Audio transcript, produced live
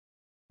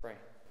Pray.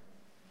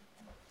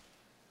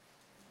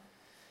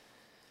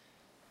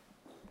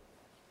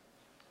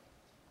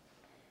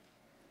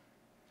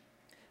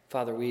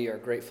 Father, we are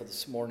grateful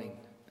this morning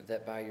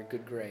that by your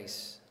good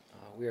grace,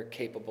 we are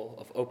capable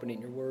of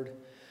opening your word,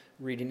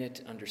 reading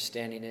it,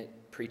 understanding it,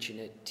 preaching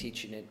it,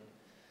 teaching it,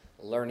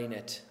 learning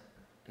it,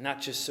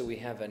 not just so we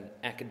have an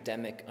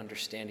academic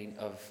understanding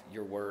of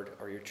your word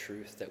or your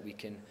truth that we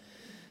can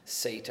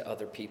say to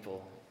other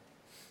people,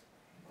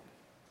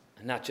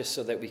 not just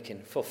so that we can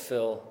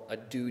fulfill a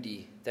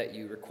duty that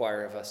you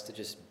require of us to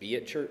just be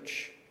at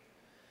church,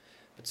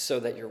 but so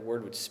that your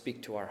word would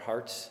speak to our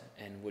hearts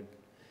and would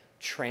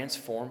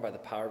transform by the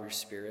power of your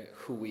Spirit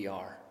who we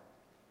are.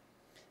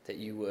 That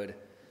you would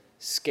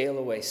scale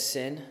away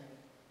sin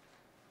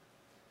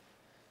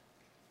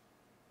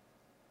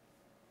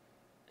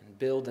and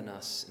build in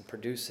us and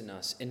produce in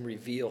us and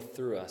reveal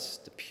through us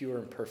the pure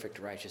and perfect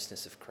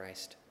righteousness of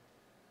Christ.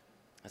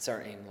 That's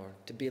our aim, Lord,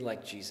 to be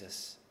like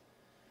Jesus.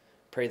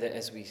 Pray that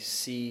as we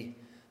see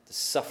the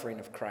suffering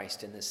of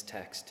Christ in this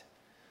text,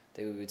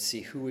 that we would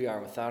see who we are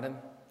without him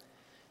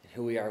and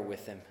who we are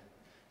with him,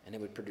 and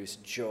it would produce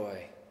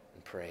joy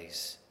and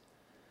praise.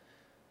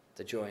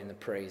 The joy and the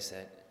praise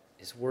that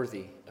is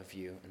worthy of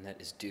you and that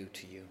is due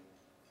to you.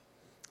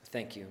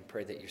 Thank you and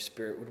pray that your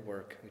Spirit would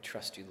work. We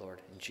trust you, Lord.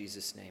 In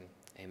Jesus' name,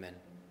 amen.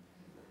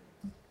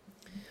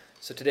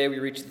 So today we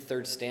reach the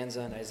third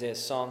stanza in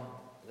Isaiah's song.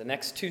 The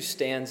next two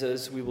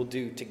stanzas we will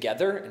do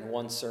together in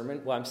one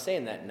sermon. Well, I'm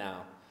saying that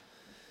now.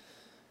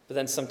 But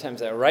then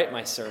sometimes I write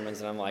my sermons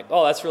and I'm like,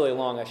 oh, that's really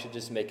long. I should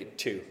just make it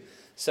two.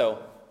 So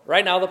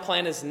right now the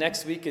plan is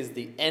next week is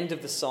the end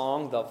of the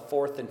song, the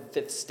fourth and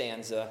fifth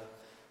stanza.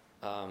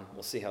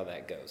 We'll see how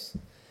that goes.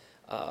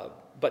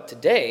 But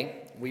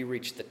today we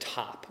reach the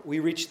top. We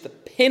reach the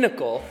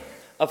pinnacle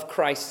of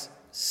Christ's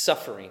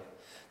suffering.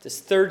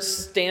 This third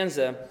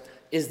stanza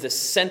is the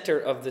center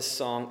of this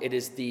song. It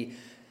is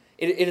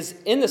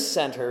in the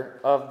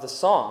center of the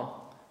song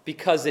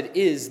because it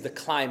is the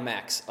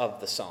climax of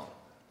the song.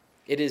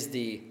 It is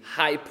the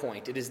high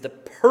point. It is the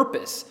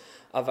purpose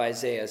of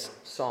Isaiah's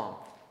song.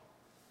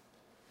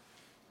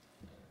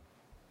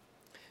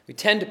 We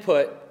tend to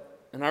put,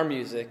 in our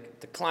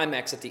music, the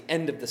climax at the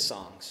end of the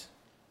songs.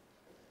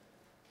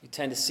 You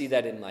tend to see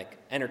that in like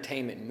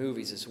entertainment and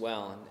movies as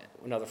well, and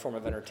another form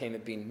of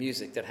entertainment being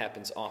music that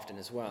happens often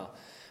as well.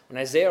 When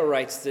Isaiah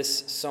writes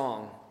this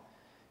song,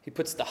 he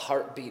puts the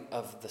heartbeat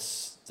of the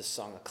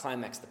song, the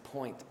climax, the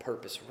point, the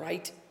purpose,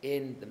 right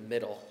in the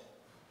middle.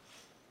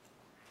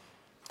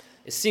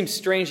 It seems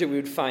strange that we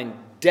would find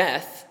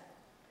death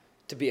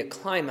to be a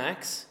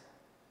climax,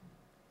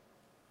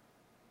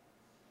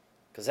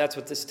 because that's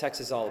what this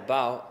text is all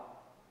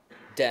about,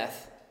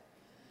 death.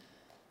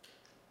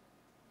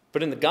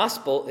 But in the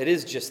gospel, it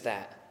is just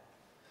that.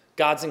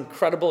 God's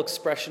incredible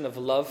expression of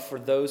love for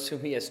those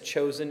whom he has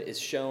chosen is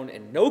shown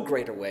in no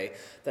greater way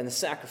than the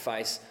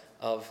sacrifice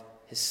of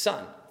his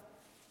son.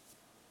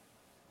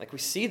 Like we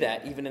see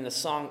that even in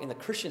the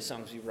Christian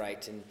songs we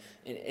write,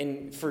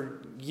 and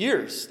for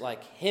years,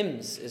 like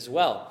hymns as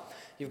well.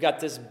 You've got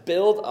this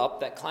build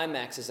up that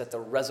climaxes at the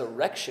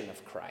resurrection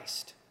of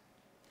Christ.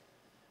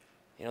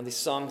 You know, these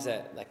songs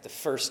that, like the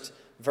first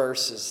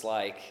verse is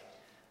like,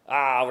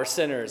 we're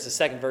sinners. The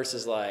second verse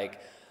is like,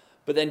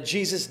 but then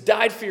Jesus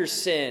died for your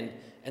sin.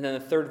 And then the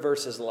third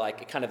verse is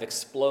like, it kind of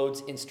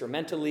explodes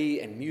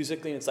instrumentally and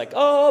musically. And it's like,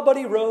 oh, but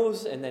he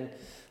rose. And then,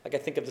 like I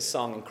think of the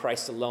song In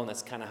Christ Alone,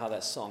 that's kind of how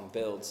that song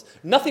builds.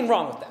 Nothing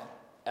wrong with that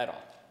at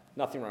all.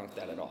 Nothing wrong with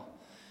that at all.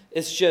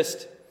 It's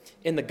just,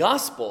 in the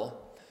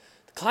gospel,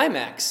 the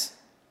climax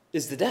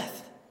is the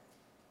death.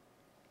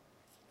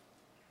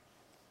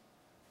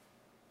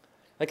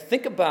 Like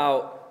think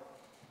about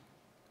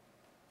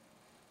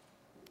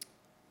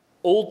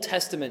Old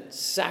Testament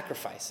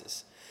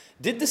sacrifices.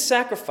 Did the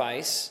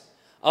sacrifice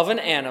of an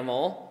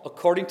animal,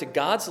 according to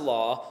God's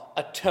law,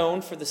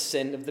 atone for the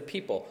sin of the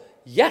people?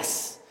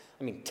 Yes.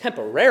 I mean,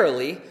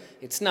 temporarily,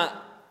 it's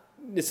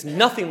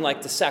nothing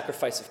like the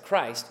sacrifice of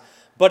Christ,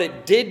 but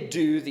it did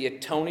do the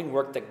atoning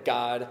work that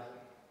God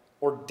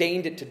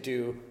ordained it to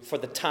do for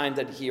the time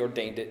that he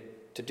ordained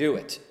it to do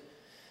it.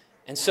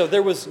 And so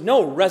there was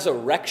no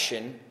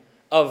resurrection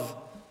of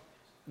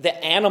the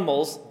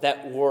animals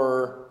that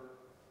were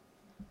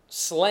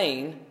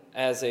slain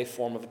as a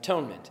form of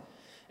atonement.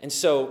 And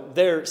so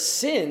their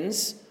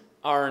sins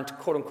aren't,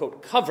 quote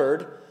unquote,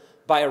 covered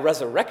by a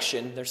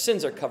resurrection. Their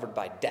sins are covered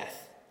by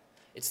death.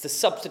 It's the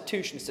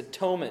substitution, it's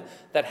atonement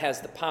that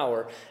has the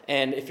power.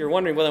 And if you're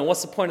wondering, well, then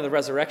what's the point of the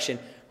resurrection?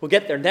 We'll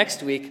get there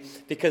next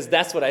week because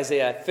that's what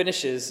Isaiah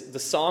finishes the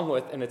song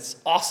with, and it's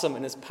awesome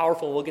and it's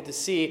powerful. And we'll get to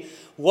see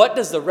what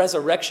does the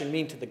resurrection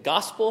mean to the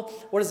gospel,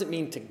 what does it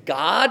mean to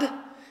God,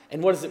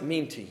 and what does it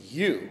mean to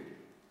you?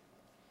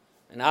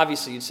 And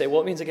obviously you'd say,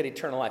 well, it means I get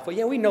eternal life. Well,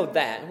 yeah, we know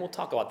that, and we'll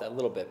talk about that a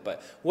little bit,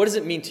 but what does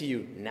it mean to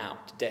you now,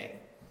 today?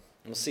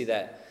 And we'll see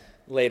that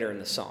later in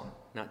the song,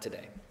 not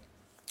today.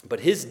 But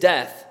his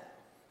death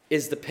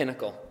is the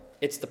pinnacle.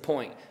 It's the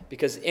point,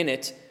 because in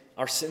it,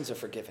 our sins are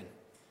forgiven.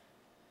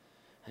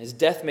 His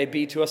death may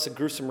be to us a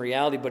gruesome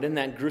reality, but in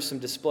that gruesome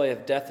display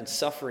of death and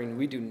suffering,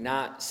 we do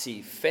not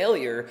see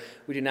failure.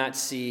 We do not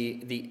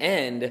see the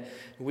end.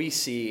 We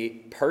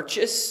see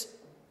purchase.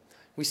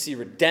 We see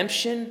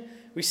redemption.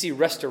 We see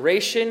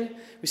restoration.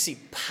 We see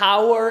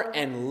power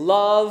and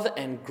love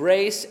and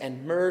grace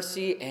and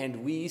mercy.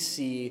 And we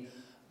see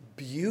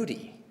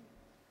beauty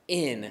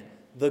in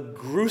the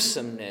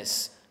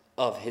gruesomeness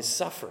of his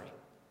suffering.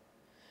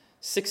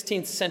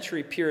 16th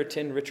century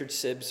Puritan Richard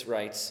Sibbes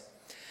writes,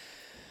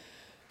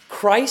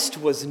 Christ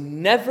was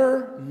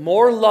never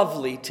more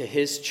lovely to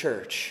his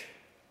church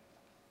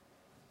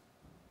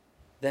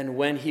than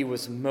when he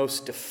was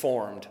most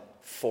deformed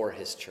for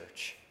his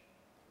church.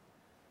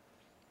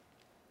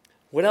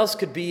 What else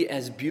could be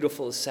as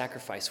beautiful as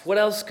sacrifice? What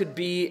else could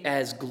be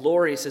as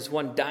glorious as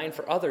one dying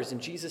for others? And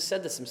Jesus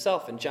said this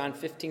himself in John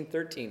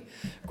 15:13.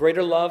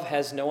 Greater love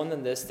has no one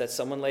than this, that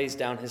someone lays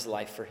down his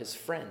life for his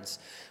friends.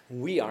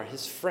 We are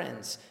his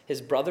friends,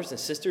 his brothers and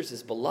sisters,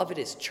 his beloved,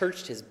 his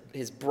church,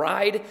 his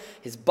bride,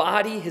 his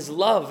body, his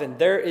love. And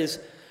there is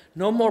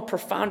no more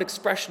profound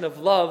expression of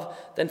love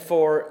than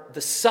for the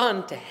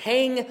Son to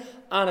hang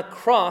on a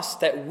cross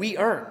that we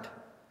earned.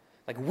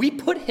 Like, we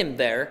put him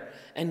there,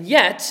 and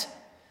yet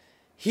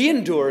he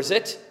endures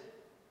it,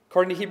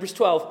 according to Hebrews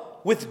 12,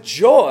 with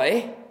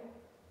joy,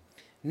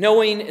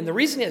 knowing, and the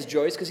reason he has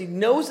joy is because he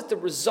knows that the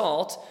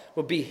result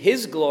will be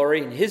his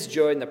glory and his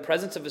joy in the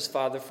presence of his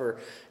Father for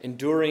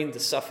enduring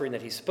the suffering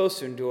that he's supposed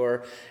to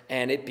endure,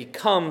 and it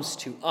becomes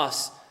to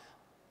us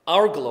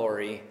our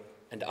glory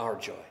and our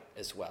joy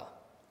as well.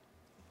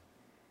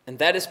 And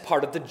that is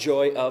part of the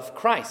joy of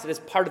Christ. It is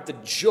part of the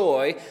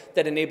joy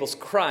that enables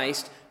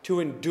Christ to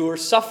endure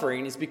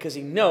suffering, is because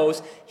he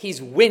knows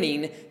he's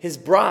winning his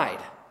bride.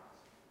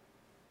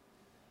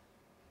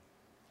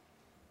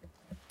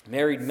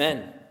 Married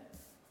men,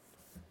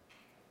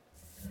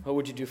 what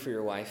would you do for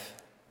your wife?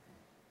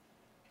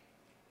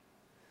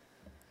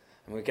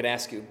 And we could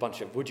ask you a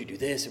bunch of, would you do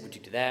this or would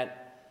you do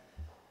that?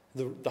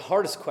 The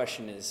hardest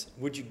question is,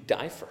 would you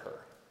die for her?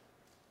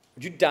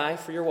 Would you die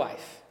for your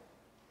wife?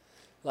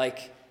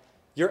 Like,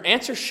 your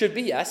answer should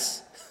be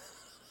yes.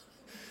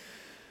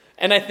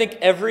 And I think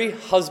every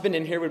husband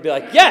in here would be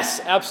like,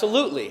 yes,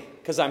 absolutely,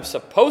 because I'm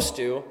supposed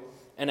to,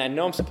 and I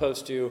know I'm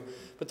supposed to.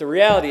 But the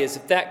reality is,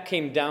 if that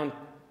came down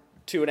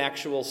to an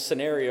actual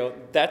scenario,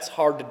 that's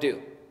hard to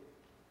do.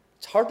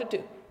 It's hard to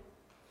do,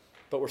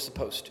 but we're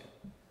supposed to.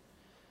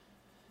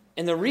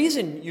 And the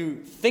reason you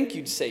think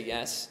you'd say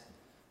yes,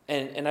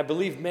 and I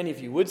believe many of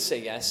you would say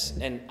yes,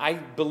 and I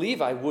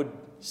believe I would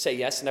say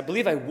yes, and I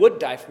believe I would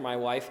die for my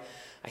wife.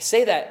 I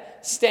say that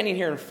standing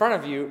here in front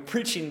of you,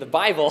 preaching the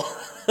Bible.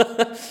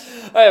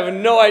 I have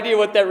no idea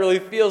what that really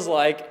feels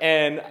like,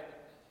 and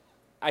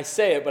I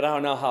say it, but I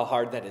don't know how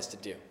hard that is to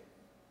do.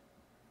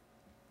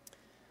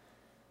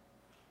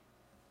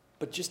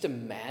 But just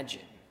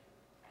imagine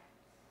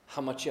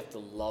how much you have to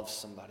love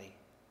somebody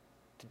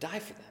to die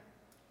for them.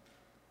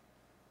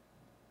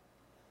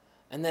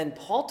 And then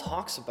Paul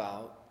talks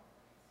about,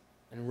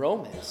 in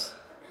Romans,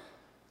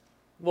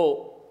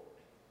 well,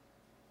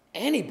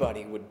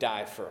 anybody would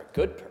die for a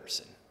good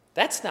person.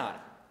 That's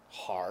not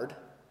hard,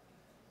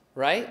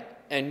 right?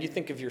 And you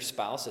think of your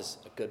spouse as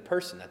a good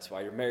person. That's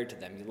why you're married to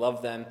them. You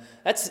love them.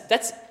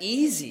 That's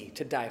easy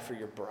to die for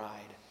your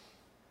bride.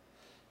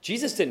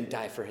 Jesus didn't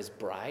die for his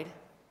bride.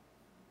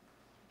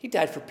 He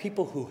died for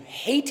people who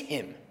hate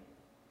him.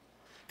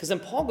 Because then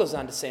Paul goes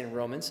on to say in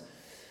Romans,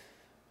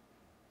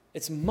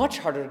 it's much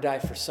harder to die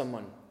for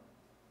someone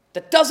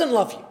that doesn't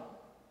love you.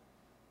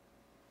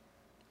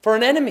 For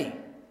an enemy.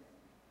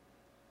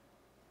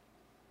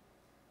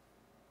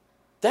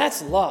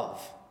 That's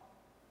love.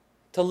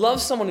 To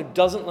love someone who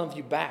doesn't love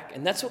you back.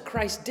 And that's what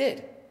Christ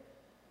did.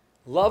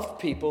 Loved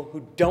people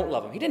who don't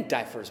love him. He didn't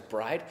die for his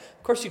bride.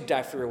 Of course you'd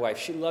die for your wife.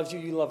 She loves you.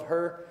 You love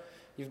her.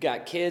 You've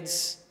got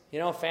kids,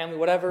 family,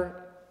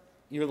 whatever.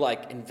 You're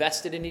like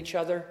invested in each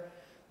other.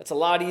 That's a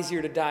lot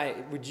easier to die.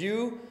 Would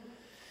you,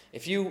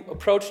 if you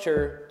approached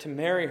her to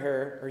marry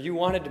her, or you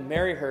wanted to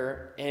marry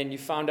her, and you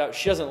found out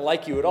she doesn't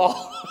like you at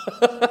all,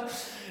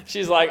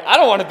 she's like, I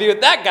don't want to be with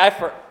that guy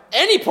for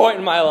any point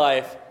in my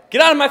life. Get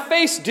out of my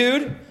face,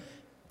 dude.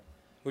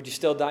 Would you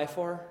still die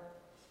for her?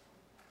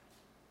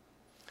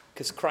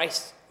 Because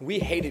Christ, we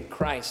hated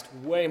Christ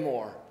way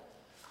more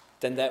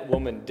than that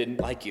woman didn't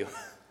like you.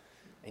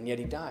 And yet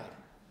he died.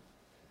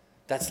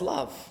 That's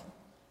love.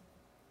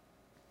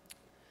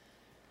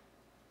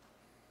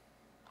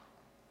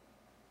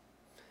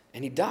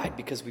 And he died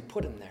because we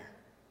put him there.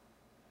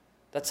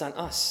 That's on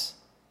us.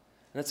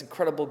 And that's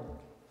incredible.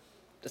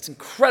 That's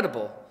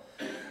incredible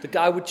that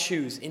God would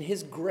choose in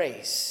his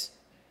grace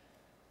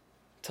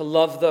to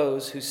love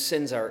those whose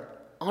sins are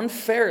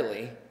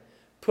unfairly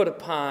put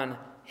upon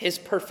his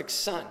perfect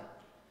Son.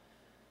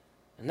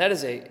 And that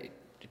is a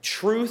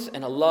truth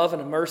and a love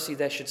and a mercy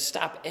that should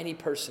stop any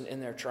person in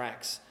their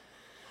tracks.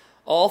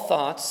 All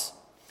thoughts,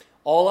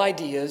 all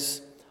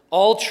ideas,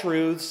 all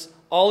truths,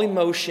 all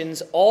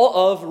emotions,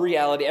 all of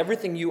reality,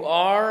 everything you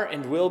are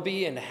and will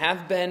be and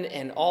have been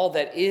and all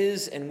that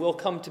is and will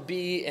come to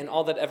be and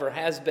all that ever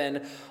has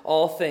been,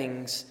 all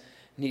things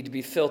need to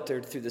be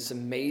filtered through this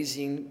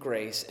amazing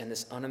grace and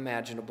this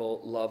unimaginable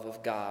love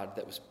of God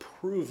that was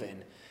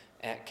proven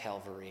at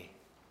Calvary.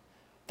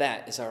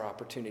 That is our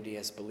opportunity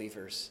as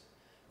believers,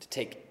 to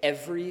take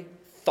every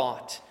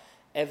thought,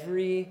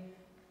 every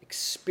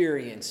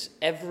experience,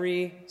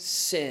 every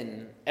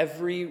sin,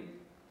 every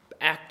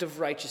act of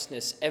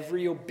righteousness,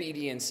 every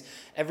obedience,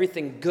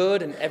 everything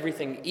good and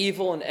everything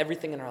evil and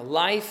everything in our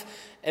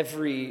life,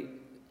 every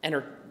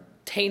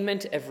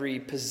entertainment, every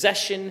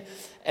possession,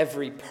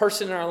 every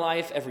person in our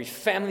life, every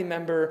family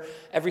member,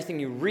 everything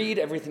you read,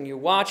 everything you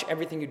watch,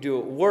 everything you do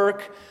at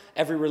work,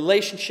 every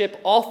relationship,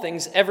 all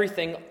things,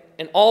 everything,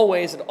 in all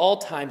ways, at all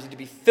times, need to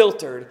be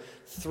filtered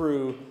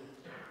through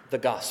the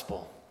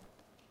gospel.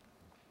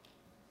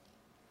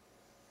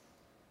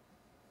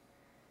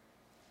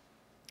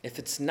 If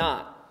it's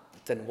not,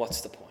 then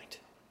what's the point?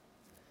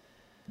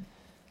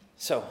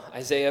 So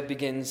Isaiah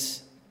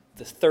begins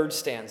the third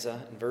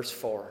stanza in verse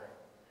 4,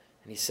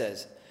 and he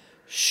says,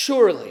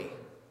 "Surely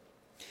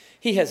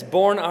he has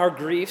borne our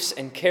griefs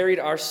and carried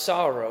our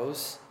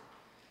sorrows,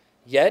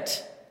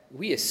 yet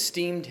we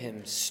esteemed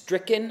him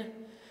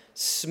stricken,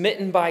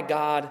 smitten by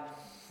God,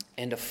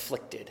 and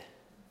afflicted."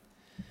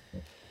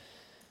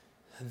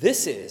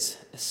 This is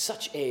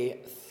such a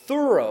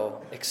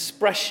thorough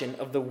expression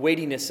of the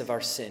weightiness of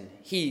our sin.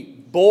 He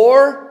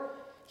bore,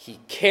 he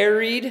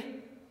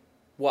carried,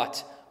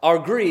 what? Our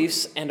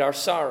griefs and our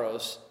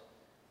sorrows.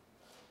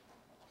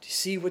 Do you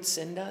see what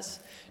sin does?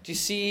 Do you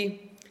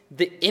see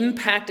the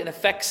impact and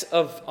effects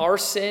of our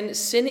sin?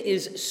 Sin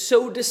is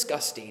so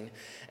disgusting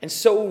and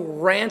so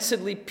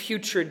rancidly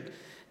putrid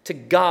to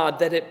God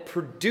that it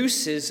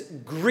produces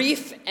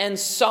grief and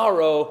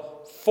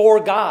sorrow for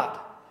God.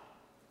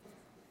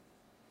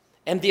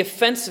 And the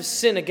offense of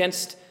sin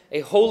against a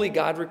holy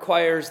God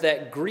requires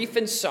that grief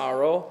and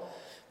sorrow,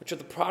 which are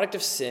the product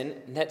of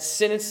sin, and that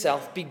sin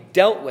itself be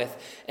dealt with,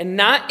 and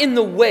not in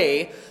the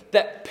way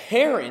that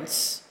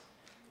parents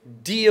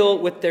deal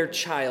with their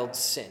child's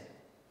sin.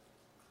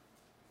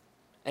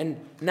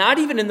 And not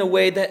even in the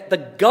way that the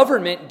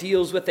government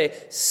deals with a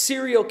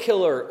serial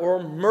killer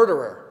or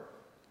murderer.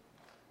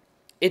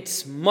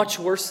 It's much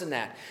worse than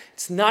that.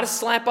 It's not a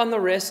slap on the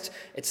wrist.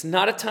 It's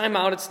not a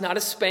timeout. It's not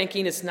a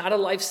spanking. It's not a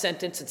life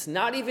sentence. It's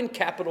not even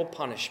capital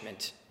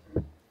punishment.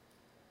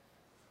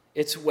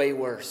 It's way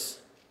worse.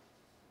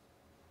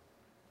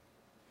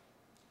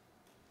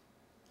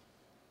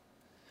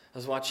 I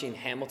was watching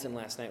Hamilton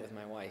last night with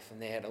my wife,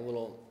 and they had a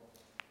little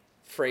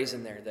phrase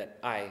in there that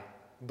I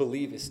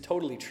believe is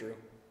totally true.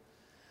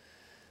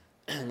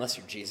 Unless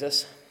you're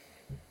Jesus.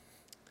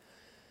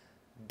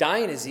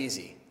 Dying is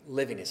easy.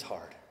 Living is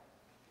hard.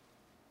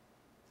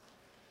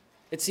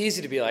 It's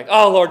easy to be like,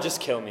 "Oh, Lord,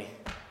 just kill me."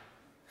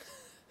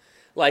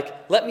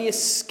 Like, let me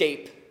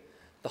escape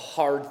the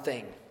hard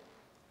thing.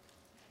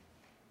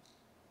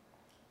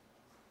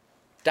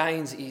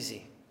 Dying's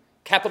easy.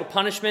 Capital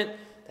punishment,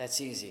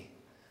 that's easy.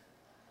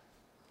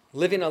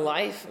 Living a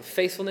life of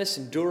faithfulness,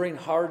 enduring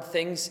hard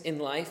things in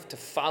life to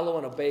follow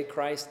and obey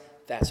Christ,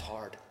 that's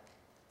hard.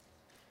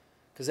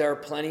 Because there are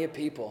plenty of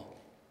people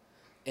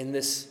in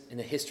the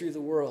history of the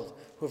world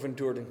who have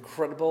endured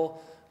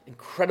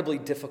incredibly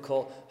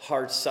difficult,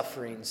 hard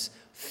sufferings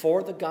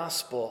for the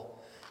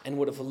gospel and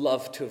would have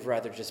loved to have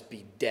rather just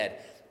be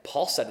dead.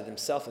 Paul said it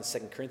himself in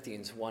 2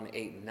 Corinthians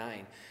 1:8 and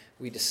 9.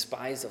 We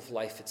despise of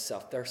life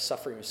itself. Their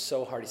suffering was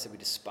so hard, he said, we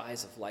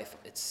despise of life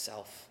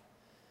itself.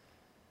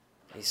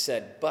 He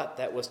said, but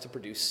that was to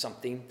produce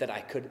something that I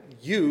could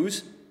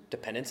use,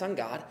 dependence on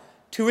God,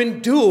 to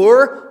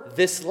endure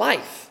this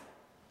life.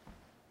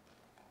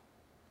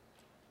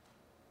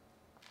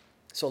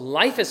 So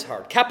life is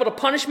hard. Capital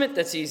punishment,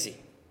 that's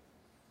easy.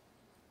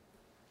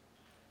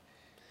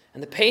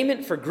 And the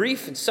payment for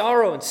grief and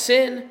sorrow and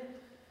sin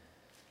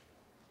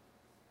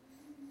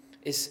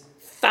is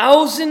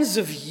thousands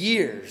of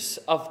years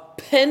of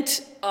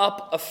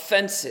pent-up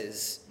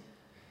offenses.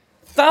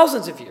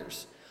 Thousands of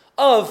years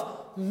of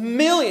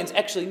millions,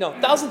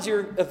 thousands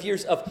of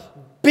years of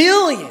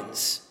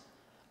billions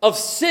of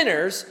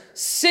sinners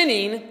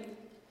sinning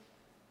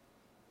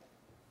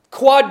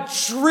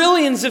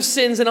quadrillions of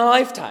sins in a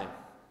lifetime.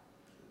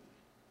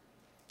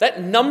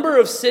 That number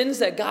of sins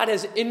that God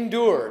has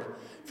endured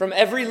from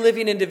every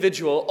living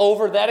individual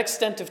over that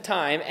extent of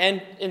time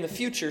and in the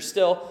future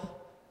still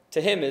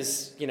to him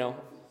is,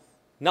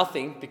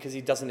 nothing because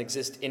he doesn't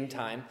exist in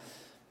time.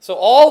 So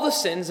all the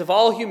sins of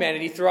all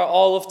humanity throughout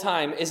all of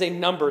time is a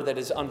number that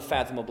is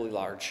unfathomably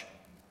large.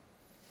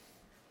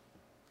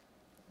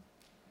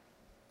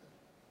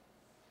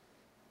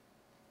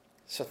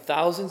 So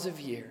thousands of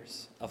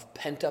years of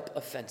pent-up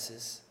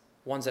offenses,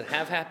 ones that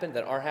have happened,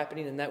 that are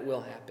happening, and that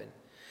will happen,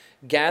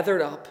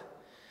 gathered up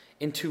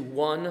into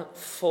one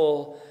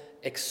full,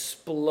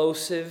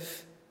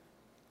 explosive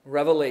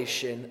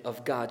revelation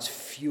of God's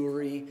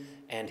fury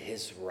and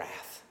his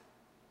wrath.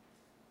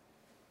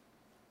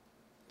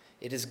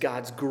 It is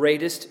God's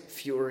greatest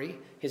fury,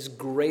 his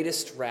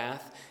greatest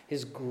wrath,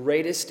 his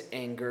greatest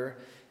anger,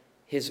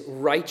 his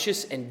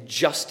righteous and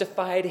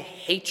justified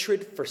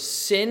hatred for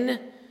sin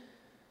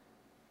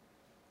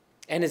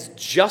and his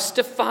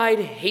justified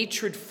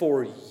hatred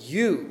for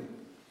you.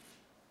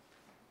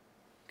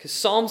 Because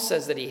Psalm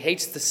says that he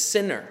hates the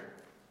sinner.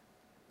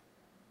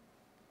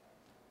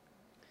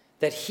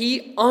 That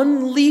he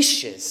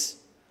unleashes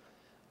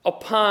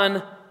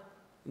upon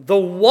the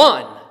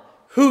one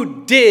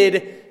who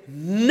did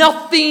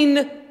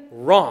nothing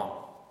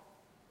wrong,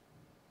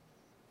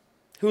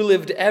 who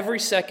lived every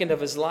second of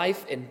his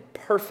life in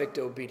perfect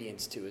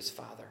obedience to his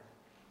Father.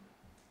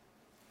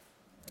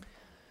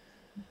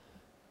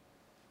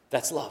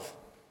 That's love.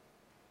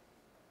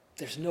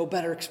 There's no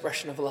better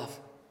expression of love.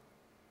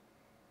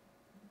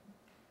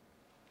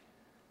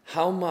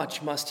 How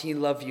much must he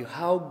love you?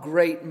 How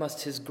great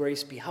must his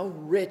grace be? How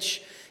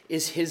rich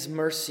is his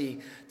mercy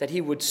that he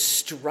would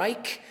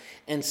strike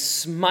and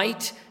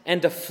smite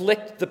and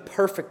afflict the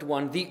perfect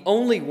one, the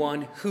only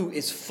one who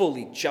is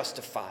fully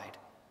justified,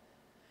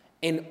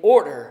 in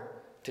order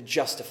to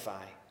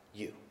justify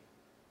you.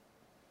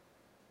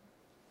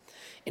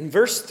 In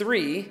verse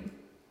 3,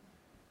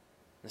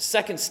 the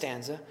second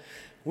stanza,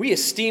 we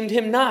esteemed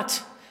him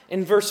not.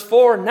 In verse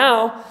 4,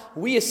 now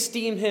we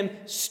esteem him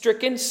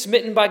stricken,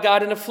 smitten by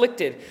God, and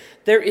afflicted.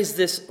 There is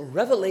this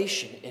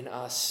revelation in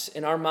us,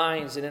 in our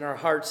minds and in our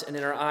hearts and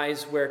in our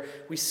eyes, where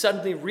we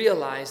suddenly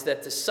realize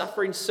that the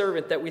suffering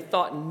servant that we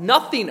thought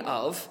nothing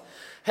of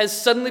has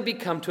suddenly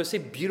become to us a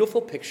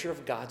beautiful picture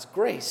of God's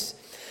grace.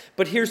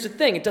 But here's the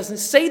thing, it doesn't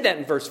say that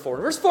in verse 4.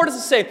 Verse 4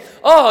 doesn't say,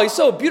 oh, he's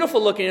so beautiful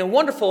looking and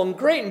wonderful and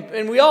great,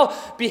 and we all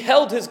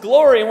beheld his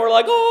glory, and we're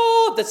like,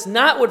 oh, that's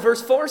not what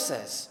verse 4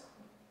 says.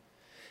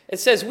 It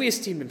says, we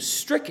esteemed him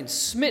stricken,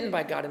 smitten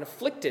by God, and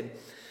afflicted.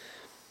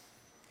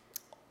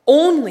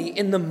 Only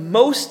in the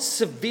most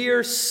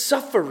severe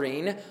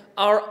suffering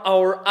are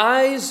our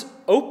eyes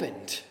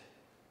opened,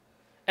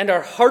 and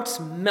our hearts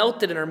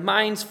melted, and our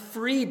minds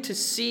freed to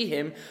see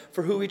him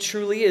for who he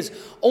truly is.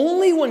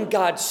 Only when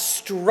God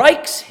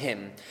strikes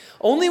him,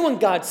 only when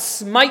God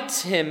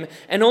smites him,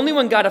 and only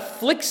when God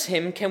afflicts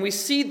him can we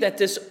see that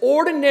this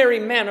ordinary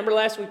man, remember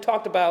last week we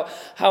talked about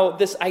how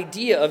this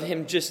idea of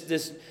him just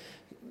this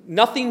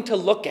nothing to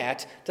look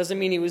at doesn't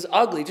mean he was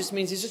ugly. It just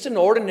means he's just an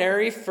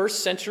ordinary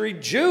first century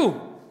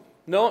Jew.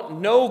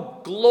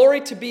 No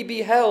glory to be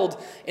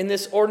beheld in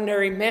this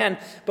ordinary man.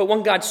 But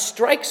when God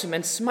strikes him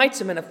and smites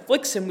him and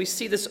afflicts him, we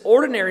see this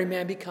ordinary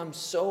man become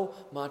so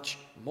much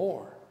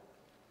more.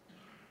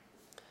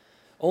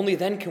 Only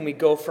then can we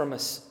go from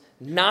us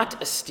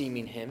not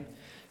esteeming him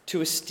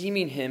to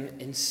esteeming him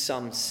in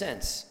some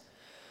sense.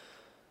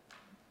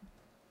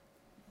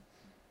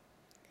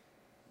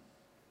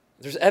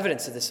 There's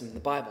evidence of this in the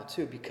Bible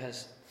too,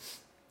 because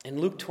in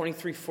Luke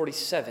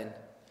 23:47,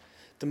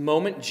 the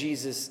moment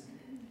Jesus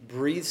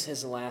breathes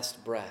his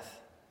last breath,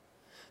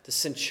 the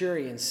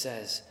centurion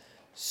says,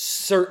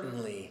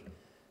 certainly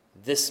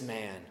this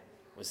man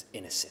was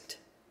innocent.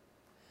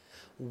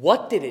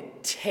 What did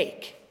it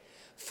take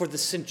for the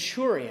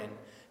centurion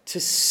to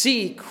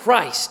see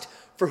Christ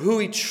for who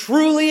he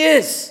truly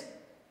is?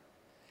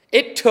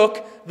 It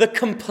took the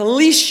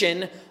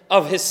completion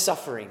of his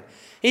suffering.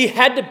 He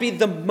had to be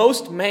the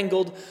most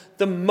mangled,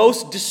 the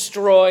most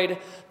destroyed,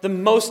 the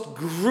most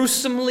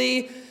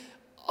gruesomely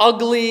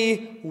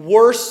ugly,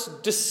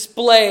 worst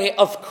display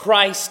of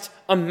Christ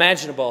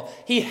imaginable.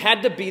 He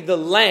had to be the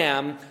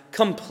lamb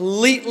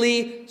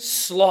completely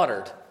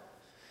slaughtered.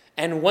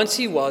 And once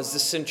he was, the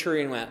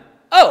centurion went,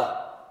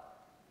 oh,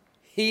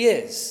 he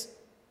is.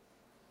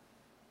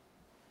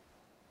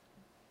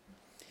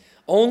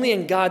 Only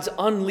in God's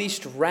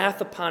unleashed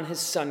wrath upon his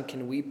Son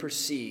can we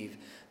perceive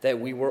that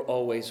we were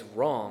always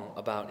wrong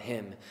about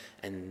him.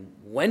 And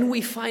when we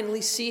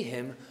finally see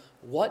him,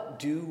 what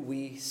do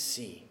we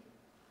see?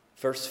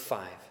 Verse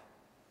 5.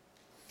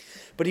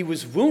 But he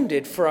was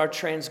wounded for our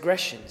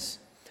transgressions.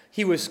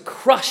 He was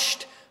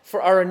crushed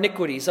for our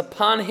iniquities.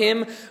 Upon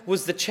him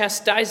was the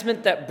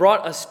chastisement that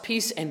brought us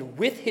peace, and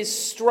with his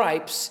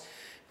stripes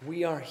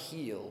we are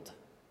healed.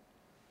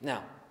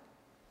 Now,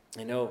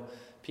 I know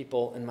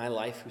people in my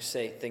life who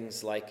say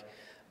things like,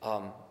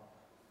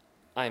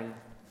 I'm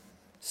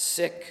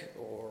sick,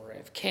 or I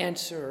have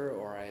cancer,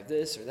 or I have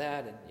this or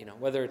that, and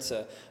whether it's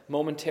a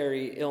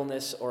momentary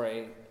illness or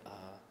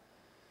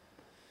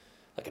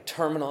like a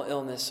terminal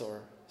illness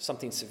or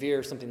something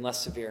severe, something less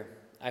severe.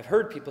 I've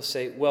heard people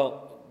say,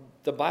 well,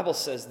 the Bible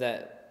says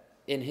that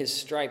in his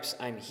stripes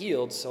I'm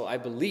healed, so I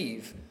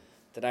believe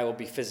that I will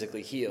be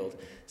physically healed.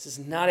 This is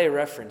not a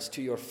reference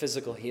to your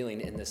physical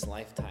healing in this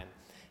lifetime.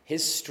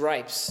 His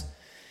stripes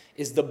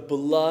is the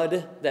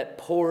blood that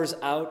pours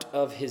out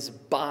of his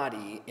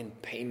body in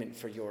payment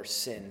for your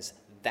sins.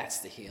 That's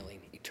the healing,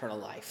 eternal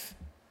life.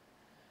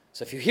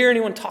 So if you hear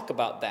anyone talk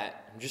about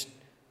that, I'm just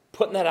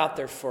putting that out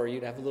there for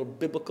you to have a little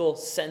biblical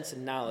sense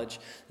and knowledge.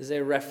 This is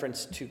a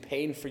reference to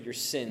paying for your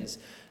sins,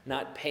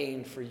 not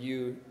paying for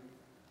you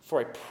for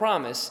a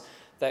promise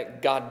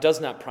that God does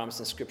not promise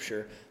in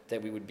Scripture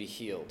that we would be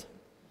healed.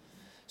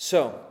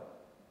 So,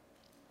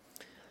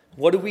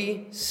 what do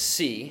we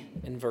see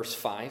in verse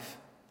 5?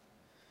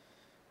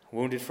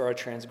 Wounded for our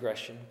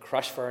transgression,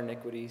 crushed for our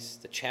iniquities.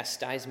 The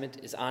chastisement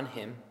is on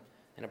him,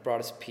 and it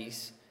brought us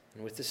peace.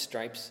 And with his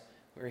stripes,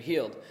 we were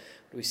healed.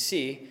 What do we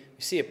see?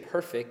 We see a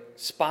perfect,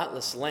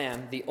 spotless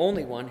lamb, the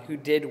only one who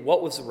did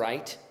what was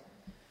right,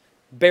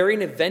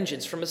 bearing a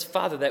vengeance from his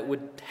Father that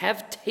would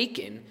have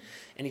taken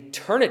an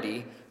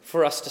eternity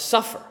for us to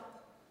suffer.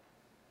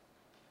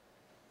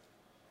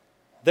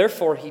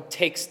 Therefore, he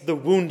takes the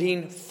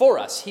wounding for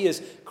us. He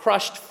is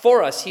crushed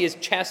for us. He is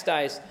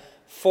chastised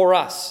for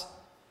us.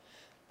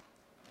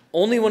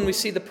 Only when we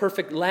see the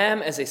perfect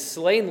lamb as a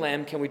slain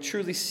lamb can we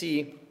truly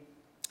see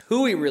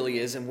who he really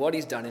is and what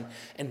he's done,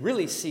 and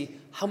really see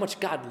how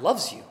much God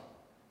loves you.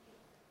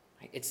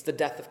 It's the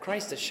death of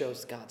Christ that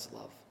shows God's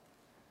love.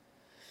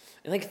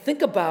 And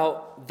think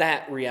about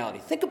that reality.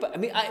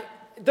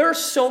 There are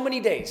so many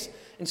days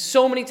and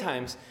so many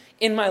times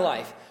in my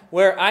life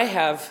where I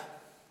have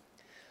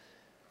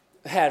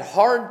had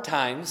hard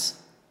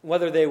times,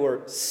 whether they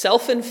were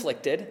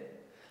self-inflicted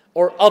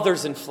or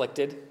others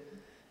inflicted.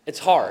 It's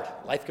hard.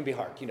 Life can be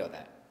hard. You know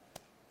that.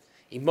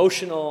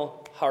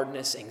 Emotional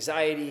hardness,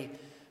 anxiety,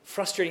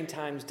 frustrating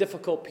times,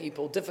 difficult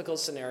people, difficult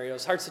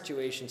scenarios, hard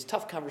situations,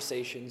 tough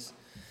conversations.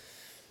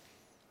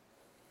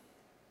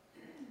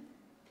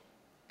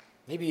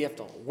 Maybe you have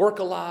to work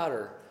a lot,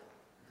 or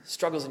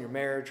struggles in your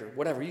marriage, or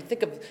whatever. You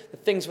think of the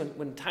things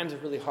when times are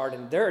really hard,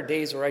 and there are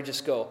days where I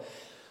just go,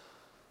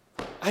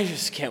 I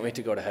just can't wait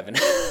to go to heaven.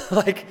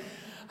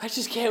 I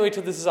just can't wait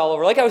till this is all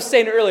over. Like I was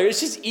saying earlier,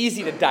 it's just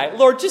easy to die.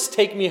 Lord, just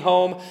take me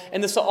home,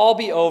 and this will all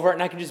be over,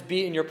 and I can just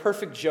be in your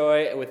perfect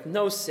joy with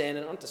no sin, and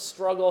I don't have to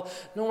struggle.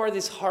 No more of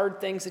these hard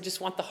things. I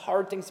just want the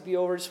hard things to be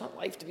over. I just want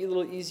life to be a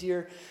little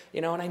easier,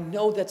 and I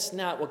know that's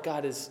not what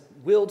God has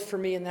willed for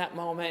me in that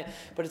moment,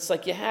 but it's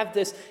like you have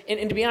this,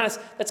 and to be honest,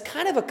 that's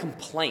kind of a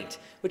complaint,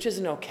 which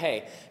isn't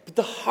okay. But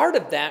the heart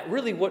of that,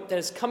 really what that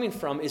is coming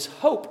from, is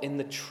hope in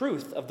the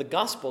truth of the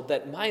gospel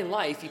that my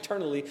life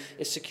eternally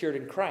is secured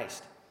in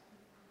Christ.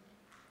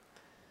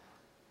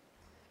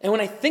 And when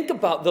I think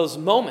about those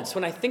moments,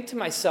 when I think to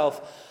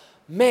myself,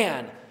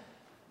 man,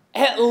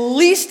 at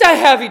least I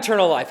have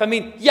eternal life.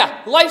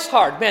 Yeah, life's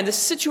hard. Man, this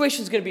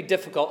situation's going to be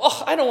difficult.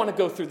 Oh, I don't want to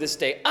go through this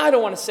day. I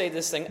don't want to say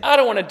this thing. I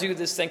don't want to do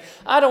this thing.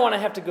 I don't want to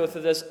have to go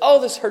through this.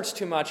 Oh, this hurts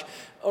too much.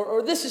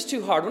 Or this is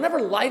too hard.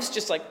 Whenever life's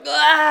just like,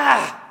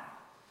 I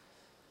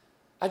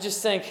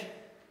just think,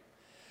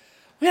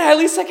 man, at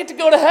least I get to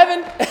go to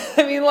heaven.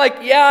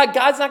 Yeah,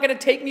 God's not going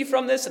to take me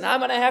from this, and I'm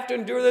going to have to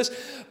endure this.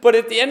 But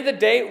at the end of the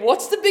day,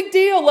 what's the big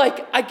deal?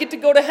 I get to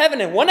go to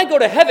heaven. And when I go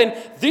to heaven,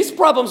 these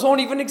problems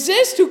won't even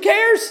exist. Who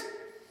cares?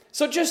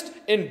 So just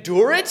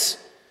endure it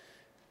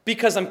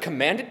because I'm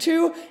commanded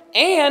to,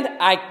 and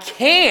I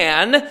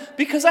can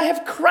because I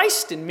have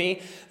Christ in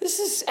me. This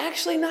is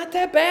actually not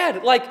that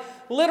bad.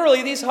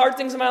 Literally, these hard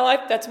things in my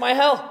life, that's my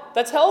hell.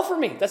 That's hell for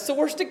me. That's the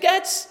worst it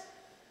gets.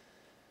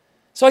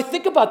 So I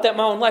think about that in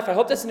my own life. I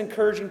hope that's an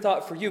encouraging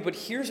thought for you, but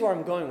here's where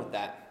I'm going with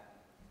that.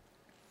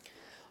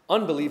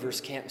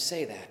 Unbelievers can't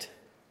say that.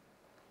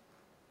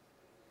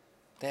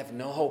 They have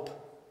no hope.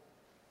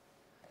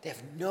 They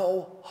have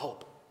no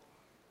hope.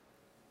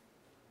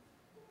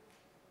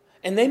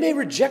 And they may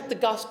reject the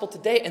gospel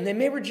today, and they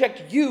may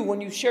reject you when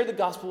you share the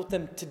gospel with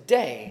them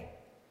today.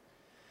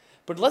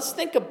 But let's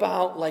think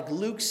about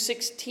Luke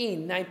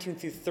 16, 19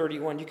 through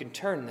 31. You can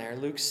turn there.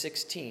 Luke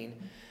 16,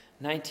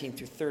 19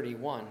 through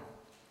 31.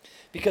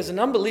 Because an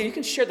unbeliever, you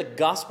can share the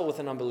gospel with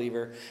an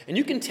unbeliever, and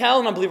you can tell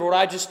an unbeliever what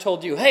I just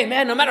told you. Hey,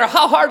 man, no matter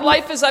how hard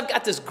life is, I've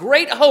got this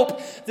great hope,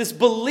 this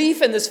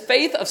belief and this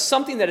faith of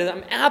something that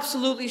I'm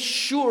absolutely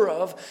sure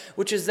of,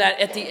 which is that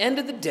at the end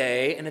of the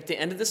day and at the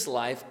end of this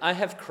life, I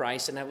have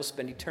Christ, and I will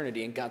spend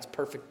eternity in God's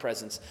perfect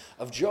presence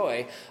of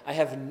joy. I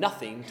have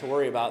nothing to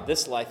worry about.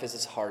 This life is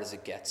as hard as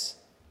it gets.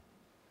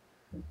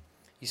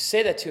 You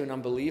say that to an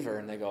unbeliever,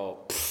 and they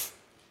go, pfft,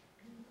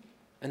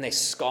 and they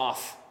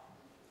scoff.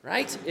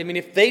 Right?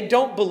 If they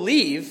don't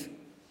believe,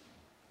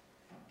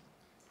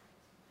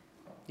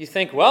 you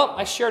think, well,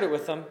 I shared it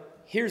with them.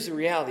 Here's the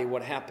reality of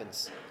what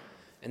happens.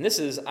 And this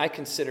is, I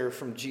consider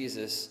from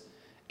Jesus,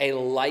 a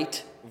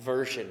light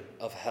version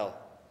of hell.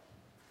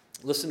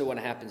 Listen to what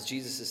happens.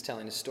 Jesus is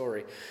telling a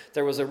story.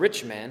 There was a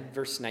rich man,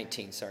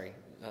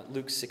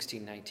 Luke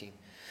 16, 19.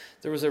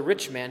 There was a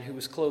rich man who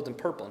was clothed in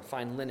purple and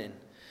fine linen,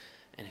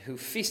 and who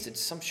feasted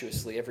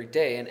sumptuously every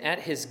day. And at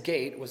his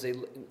gate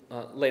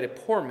laid a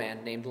poor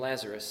man named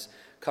Lazarus,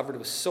 covered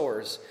with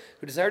sores,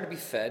 who desired to be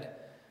fed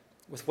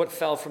with what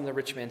fell from the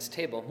rich man's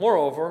table.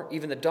 Moreover,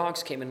 even the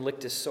dogs came and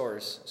licked his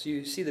sores. So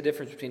you see the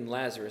difference between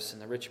Lazarus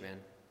and the rich man.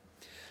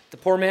 The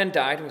poor man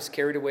died and was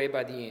carried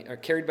by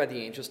the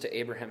angels to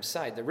Abraham's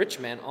side. The rich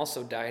man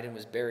also died and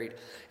was buried.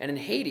 And in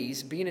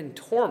Hades, being in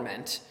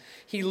torment,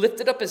 he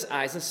lifted up his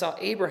eyes and saw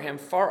Abraham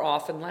far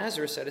off and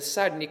Lazarus at his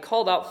side. And he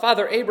called out,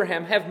 Father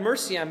Abraham, have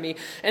mercy on me,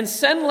 and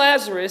send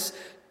Lazarus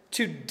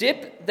to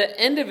dip the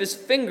end of his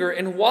finger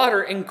in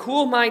water and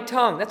cool my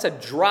tongue. That's a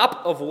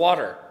drop of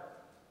water.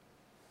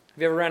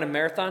 Have you ever ran a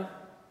marathon?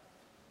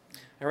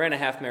 I ran a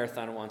half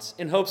marathon once,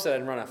 in hopes that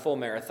I'd run a full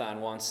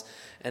marathon once.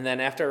 And then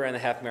after I ran the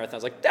half marathon, I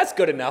was like, that's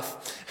good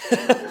enough.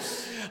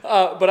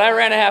 But I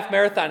ran a half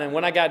marathon, and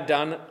when I got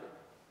done,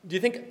 do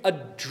you think a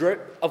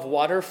drip of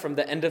water from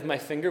the end of my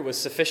finger was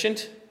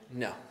sufficient?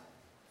 No.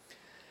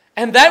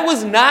 And that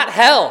was not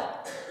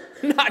hell.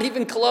 Not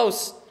even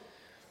close.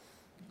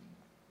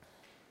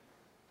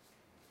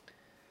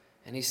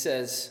 And he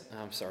says,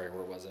 where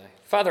was I?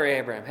 Father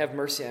Abraham, have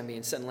mercy on me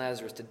and send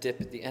Lazarus to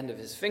dip at the end of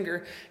his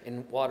finger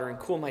in water and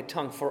cool my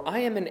tongue, for I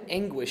am in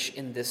anguish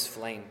in this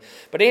flame.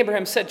 But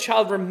Abraham said,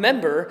 child,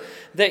 remember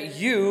that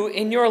you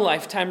in your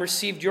lifetime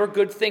received your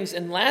good things,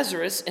 and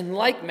Lazarus in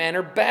like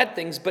manner bad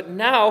things. But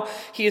now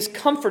he is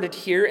comforted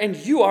here, and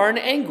you are in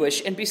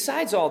anguish. And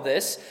besides all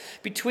this,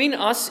 between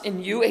us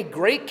and you a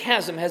great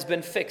chasm has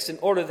been fixed, in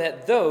order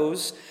that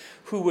those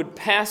who would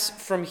pass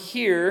from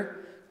here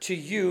to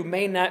you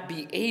may not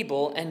be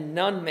able, and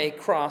none may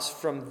cross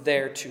from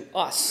there to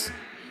us.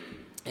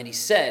 And he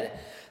said,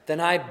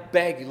 then I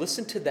beg you,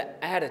 listen to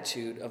the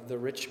attitude of the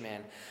rich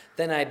man.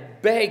 Then I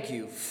beg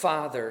you,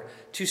 Father,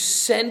 to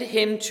send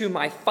him to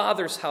my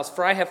father's house,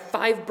 for I have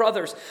 5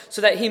 brothers, so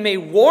that he may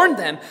warn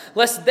them,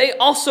 lest they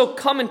also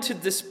come into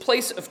this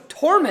place of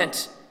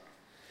torment.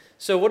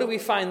 So what do we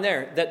find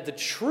there? That the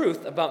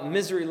truth about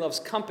misery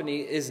loves company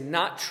is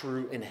not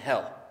true in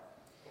hell.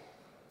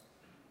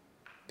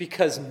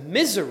 Because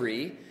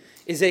misery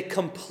is a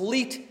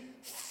complete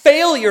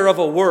failure of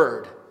a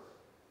word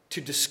to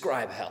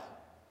describe hell.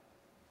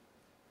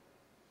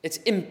 It's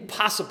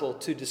impossible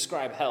to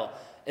describe hell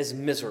as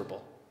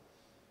miserable.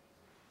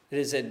 It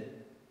is an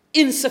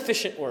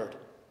insufficient word.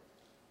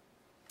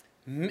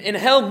 In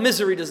hell,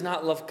 misery does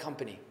not love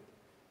company.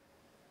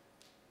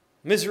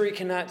 Misery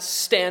cannot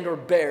stand or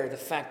bear the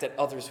fact that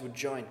others would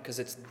join, because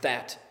it's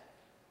that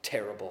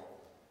terrible.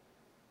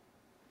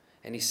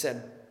 And he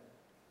said,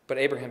 but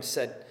Abraham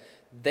said,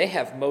 they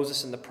have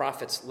Moses and the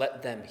prophets,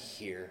 let them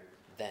hear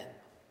them.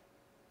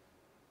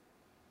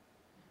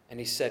 And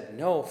he said,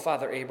 no,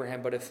 Father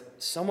Abraham, but if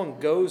someone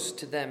goes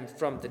to them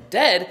from the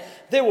dead,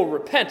 they will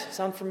repent.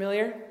 Sound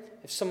familiar?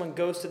 If someone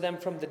goes to them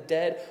from the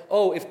dead,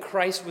 if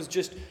Christ was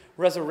just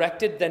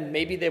resurrected, then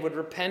maybe they would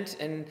repent.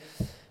 And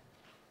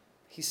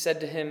he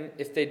said to him,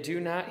 if they do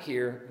not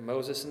hear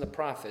Moses and the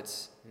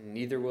prophets,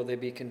 neither will they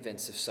be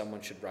convinced if someone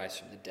should rise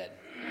from the dead.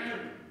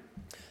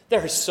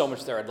 There is so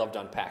much there I'd love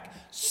to unpack.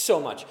 So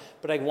much.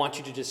 But I want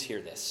you to just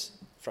hear this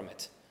from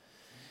it.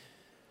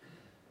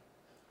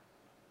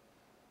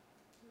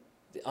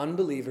 The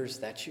unbelievers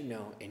that you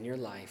know in your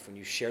life, when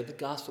you share the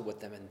gospel with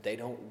them and they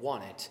don't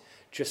want it,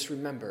 just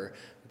remember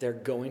they're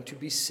going to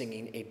be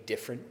singing a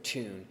different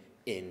tune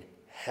in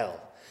hell.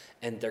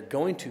 And they're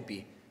going to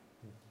be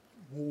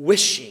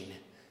wishing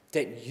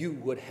that you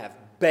would have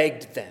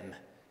begged them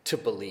to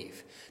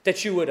believe,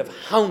 that you would have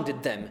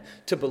hounded them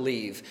to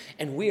believe.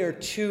 And we are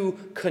too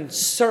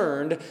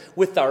concerned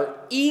with our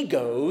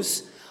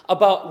egos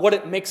about what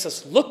it makes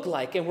us look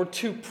like, and we're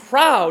too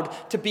proud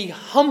to be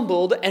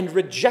humbled and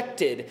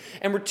rejected,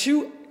 and we're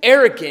too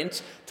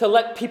arrogant to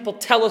let people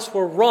tell us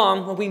we're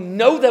wrong when we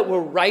know that we're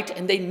right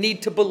and they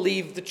need to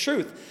believe the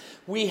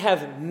truth. We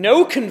have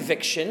no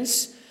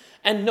convictions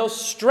and no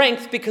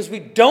strength because we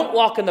don't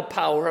walk in the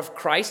power of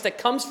Christ that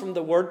comes from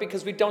the Word,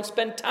 because we don't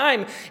spend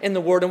time in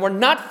the Word, and we're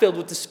not filled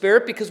with the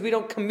Spirit because we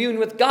don't commune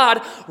with God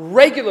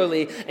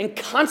regularly and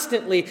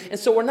constantly, and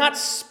so we're not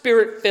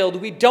Spirit-filled.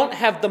 We don't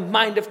have the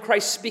mind of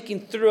Christ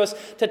speaking through us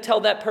to tell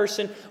that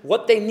person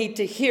what they need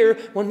to hear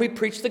when we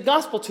preach the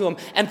gospel to them,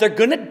 and they're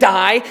going to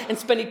die and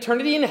spend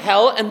eternity in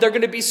hell, and they're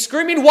going to be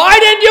screaming, "Why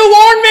didn't you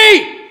warn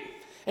me?"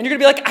 And you're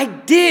going to be like, "I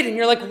did," and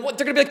you're like, "What?"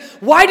 They're going to be like,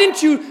 "Why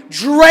didn't you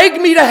drag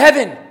me to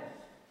heaven?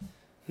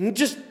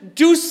 Just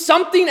do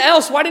something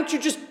else. Why didn't you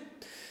just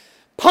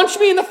punch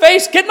me in the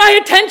face? Get my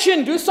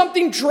attention. Do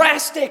something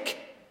drastic.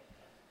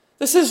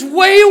 This is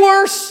way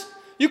worse.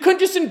 You couldn't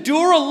just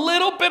endure a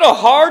little bit of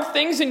hard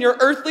things in your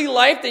earthly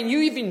life that you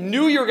even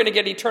knew you were going to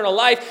get eternal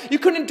life. You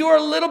couldn't endure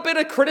a little bit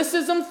of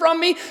criticism from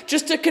me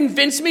just to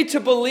convince me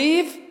to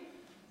believe."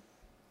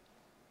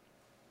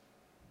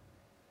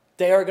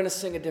 They are going to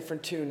sing a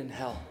different tune in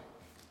hell.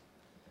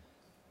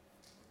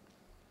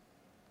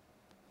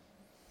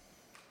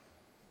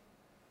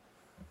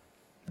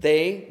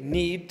 They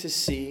need to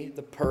see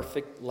the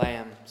perfect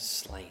Lamb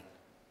slain.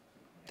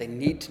 They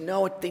need to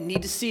know it. They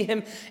need to see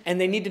him,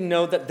 and they need to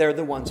know that they're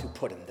the ones who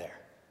put him there.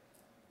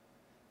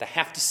 They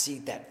have to see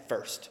that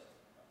first.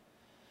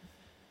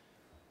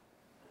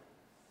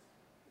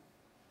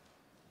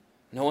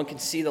 No one can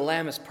see the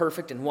Lamb as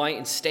perfect and white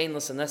and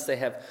stainless unless they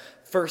have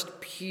first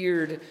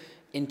peered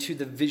into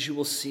the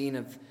visual scene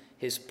of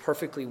his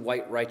perfectly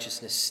white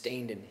righteousness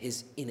stained in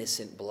his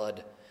innocent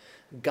blood.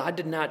 God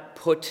did not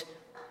put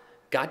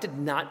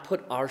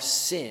our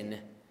sin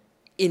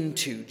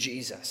into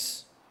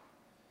Jesus.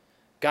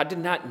 God did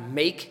not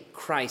make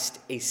Christ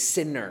a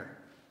sinner.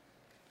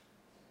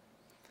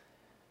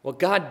 What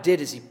God did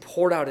is he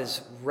poured out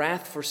his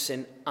wrath for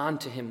sin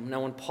onto him.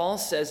 Now, when Paul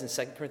says in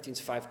 2 Corinthians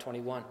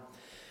 5:21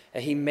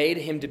 that he made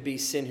him to be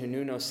sin who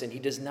knew no sin, he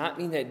does not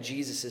mean that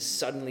Jesus is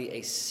suddenly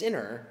a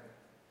sinner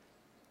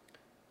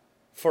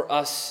for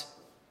us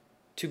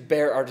to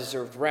bear our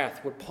deserved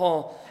wrath. What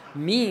Paul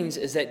means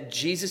is that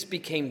Jesus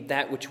became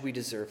that which we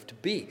deserve to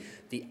be,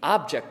 the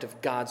object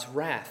of God's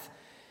wrath,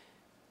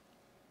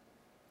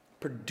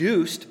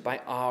 produced by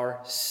our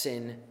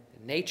sin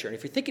nature. And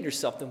if you're thinking to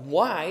yourself, then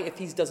why, if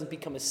he doesn't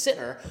become a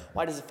sinner,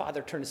 why does the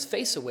Father turn his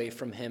face away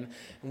from him?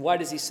 And why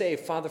does he say,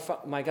 Father,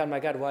 my God,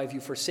 why have you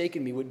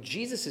forsaken me? What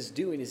Jesus is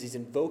doing is he's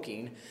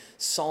invoking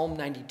Psalm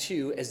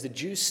 92 as the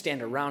Jews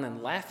stand around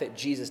and laugh at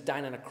Jesus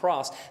dying on a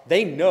cross.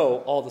 They know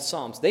all the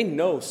Psalms. They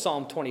know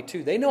Psalm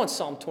 22. They know what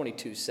Psalm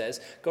 22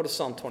 says. Go to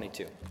Psalm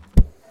 22.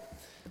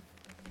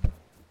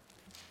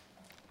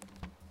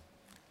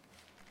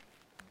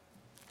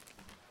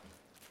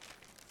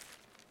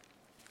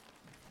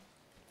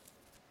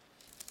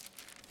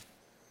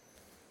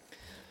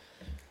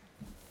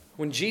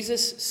 When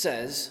Jesus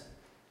says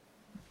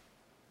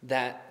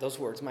that, those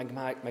words, my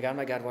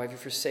God, why have you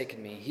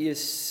forsaken me? He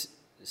is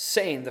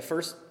saying the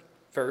first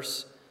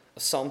verse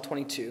of Psalm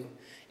 22,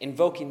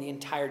 invoking the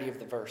entirety of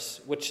the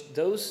verse, which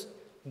those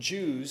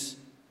Jews,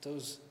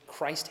 those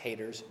Christ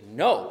haters,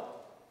 know.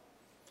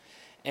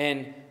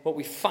 And what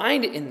we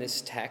find in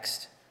this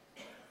text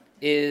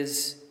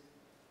is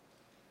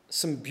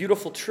some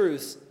beautiful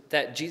truths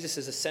that Jesus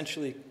is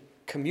essentially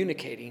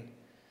communicating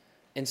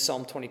in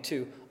Psalm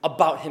 22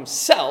 about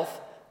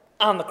himself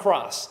on the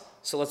cross.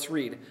 So let's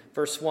read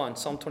verse 1,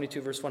 Psalm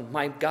 22, verse 1.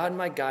 My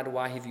God,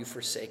 why have you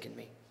forsaken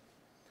me?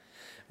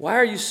 Why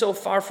are you so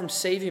far from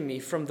saving me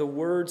from the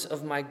words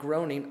of my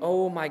groaning?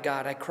 Oh, my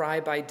God, I cry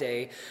by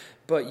day,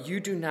 but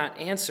you do not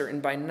answer,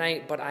 and by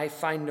night, but I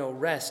find no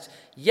rest.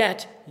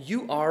 Yet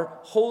you are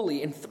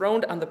holy,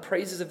 enthroned on the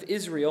praises of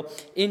Israel.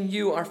 In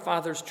you our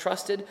fathers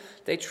trusted.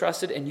 They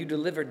trusted, and you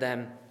delivered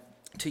them.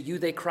 To you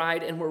they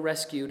cried and were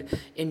rescued.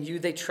 In you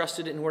they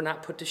trusted and were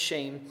not put to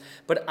shame.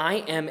 But I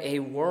am a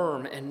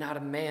worm and not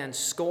a man,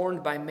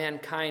 scorned by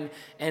mankind,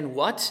 and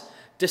what?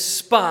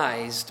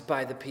 Despised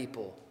by the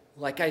people.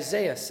 Like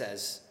Isaiah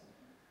says,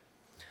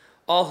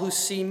 all who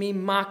see me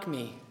mock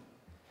me.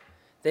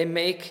 They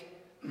make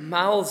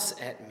mouths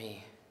at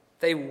me.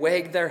 They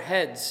wag their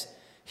heads.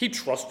 He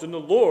trusts in the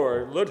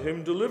Lord. Let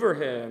him deliver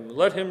him.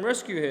 Let him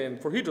rescue him,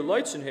 for he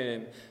delights in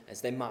him,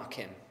 as they mock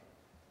him.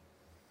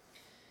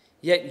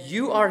 Yet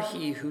you are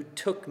he who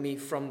took me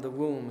from the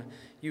womb.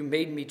 You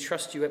made me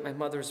trust you at my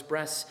mother's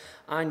breasts.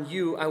 On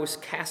you I was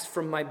cast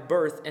from my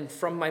birth, and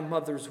from my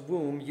mother's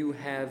womb you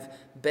have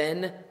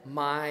been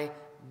my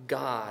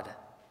God.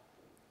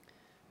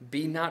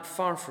 Be not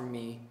far from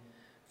me,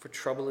 for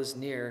trouble is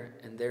near,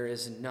 and there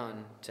is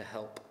none to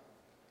help.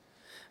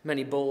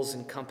 Many bulls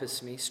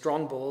encompass me.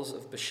 Strong bulls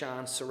of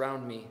Bashan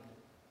surround me.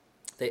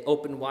 They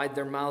open wide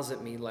their mouths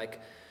at me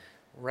like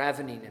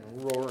ravening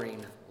and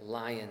roaring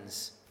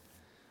lions.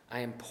 I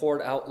am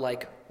poured out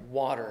like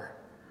water.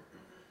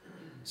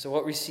 So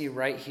what we see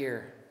right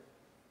here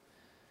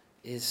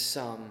is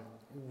some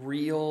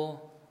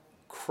real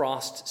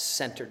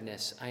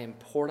cross-centeredness. I am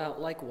poured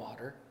out like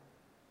water,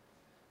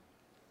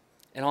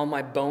 and all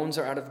my bones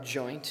are out of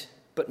joint,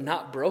 but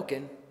not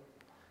broken.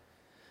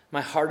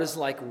 My heart is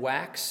like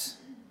wax.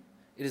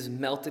 It is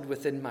melted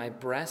within my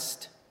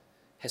breast.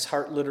 His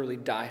heart literally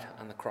died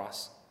on the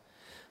cross.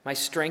 My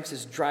strength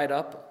is dried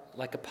up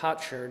like a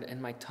potsherd,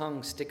 and my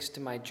tongue sticks to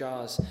my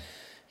jaws.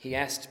 He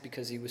asked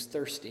because he was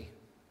thirsty.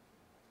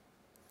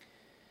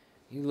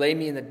 You lay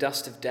me in the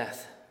dust of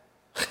death.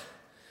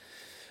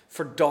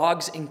 For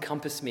dogs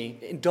encompass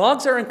me.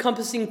 Dogs are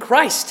encompassing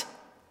Christ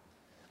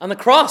on the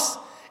cross.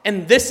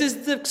 And this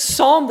is the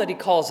psalm that he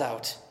calls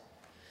out.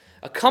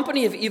 A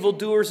company of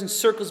evildoers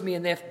encircles me,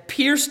 and they have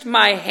pierced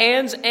my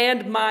hands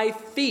and my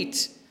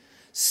feet.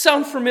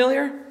 Sound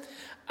familiar?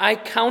 I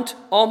count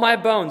all my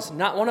bones.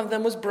 Not one of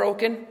them was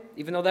broken,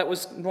 even though that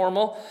was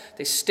normal.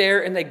 They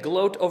stare and they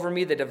gloat over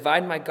me. They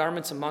divide my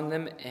garments among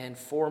them, and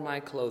for my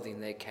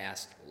clothing they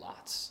cast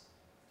lots.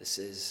 This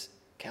is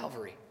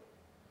Calvary.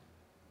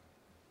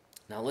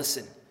 Now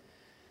listen.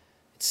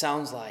 It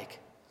sounds like,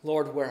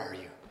 Lord, where are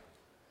you?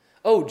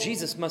 Oh,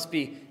 Jesus must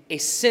be a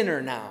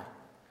sinner now.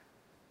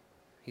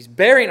 He's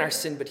bearing our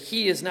sin, but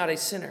he is not a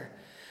sinner.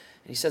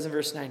 And he says in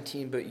verse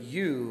 19, but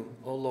you,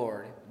 O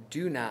Lord,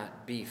 do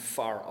not be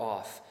far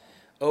off.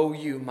 O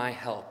you, my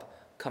help,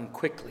 come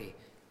quickly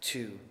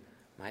to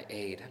my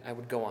aid. I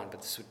would go on,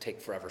 but this would take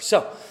forever.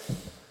 So,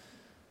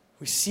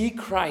 we see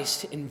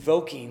Christ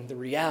invoking the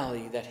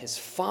reality that his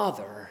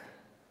Father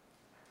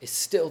is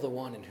still the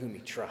one in whom he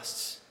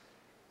trusts.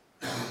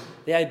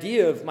 The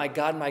idea of, my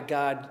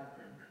God,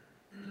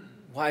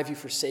 why have you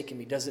forsaken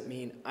me, doesn't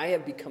mean I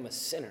have become a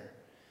sinner.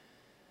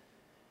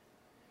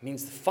 It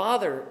means the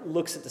Father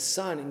looks at the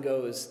Son and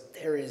goes,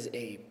 there is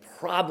a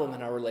problem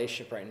in our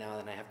relationship right now,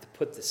 and I have to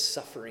put this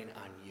suffering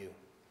on you.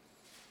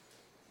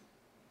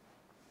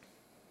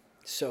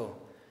 So,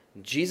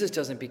 Jesus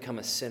doesn't become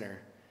a sinner.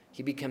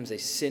 He becomes a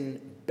sin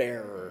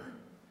bearer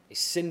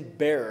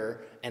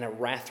and a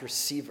wrath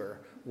receiver.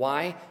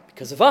 Why?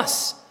 Because of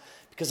us.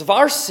 Because of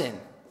our sin.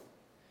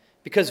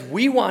 Because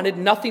we wanted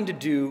nothing to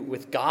do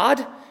with God,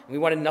 and we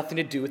wanted nothing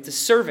to do with the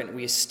servant.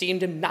 We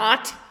esteemed him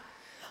not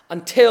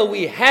until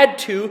we had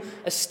to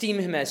esteem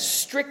him as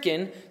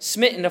stricken,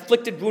 smitten,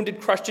 afflicted, wounded,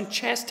 crushed, and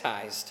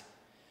chastised.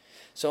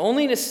 So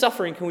only in his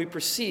suffering can we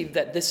perceive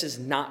that this is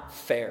not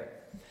fair.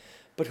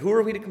 But who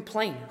are we to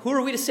complain? Who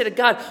are we to say to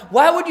God,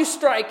 why would you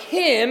strike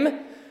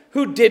him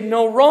who did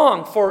no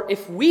wrong. For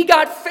if we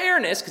got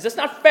fairness, because that's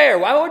not fair.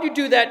 Why would you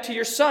do that to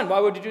your son? Why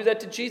would you do that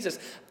to Jesus?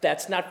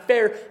 That's not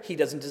fair. He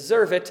doesn't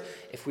deserve it.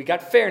 If we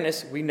got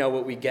fairness, we know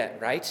what we get,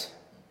 right?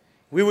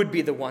 We would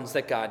be the ones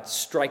that God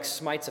strikes,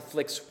 smites,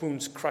 afflicts,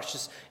 wounds,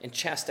 crushes, and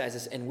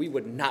chastises, and we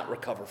would not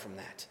recover from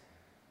that.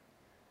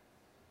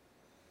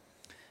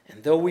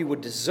 And though we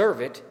would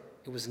deserve it,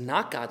 it was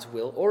not God's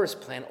will or his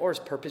plan or his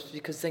purpose,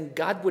 because then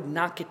God would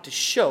not get to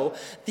show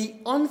the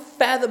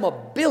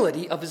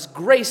unfathomability of his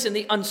grace and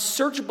the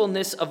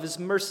unsearchableness of his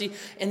mercy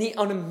and the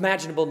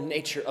unimaginable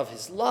nature of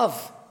his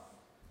love.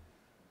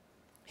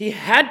 He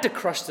had to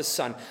crush the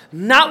Son,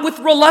 not with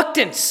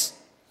reluctance,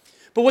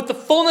 but with the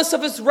fullness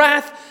of his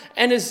wrath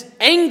and his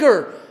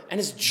anger and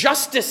his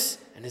justice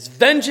and his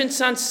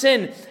vengeance on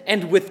sin,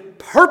 and with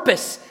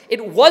purpose.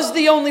 It was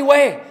the only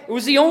way. It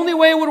was the only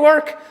way it would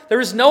work.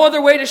 There is no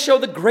other way to show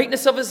the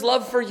greatness of his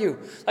love for you.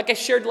 Like I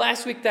shared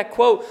last week, that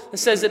quote that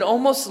says, it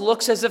almost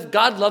looks as if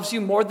God loves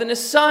you more than his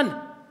Son.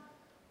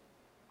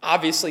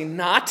 Obviously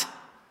not.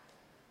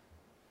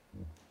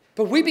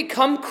 But we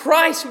become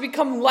Christ. We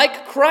become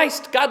like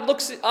Christ. God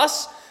looks at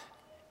us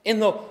in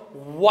the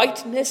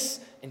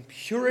whiteness and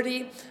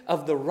purity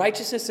of the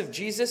righteousness of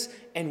Jesus,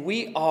 and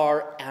we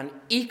are on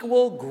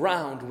equal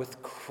ground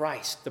with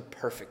Christ, the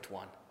perfect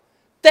one.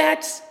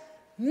 That's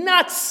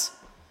nuts.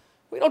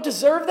 We don't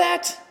deserve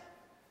that.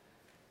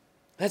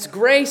 That's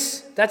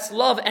grace. That's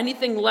love.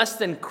 Anything less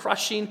than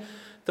crushing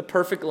the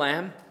perfect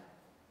lamb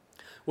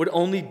would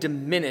only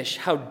diminish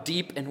how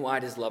deep and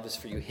wide his love is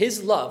for you.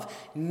 His love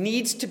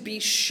needs to be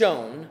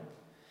shown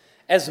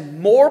as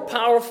more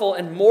powerful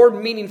and more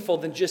meaningful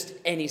than just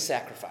any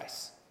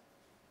sacrifice.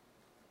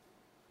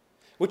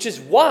 Which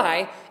is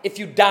why, if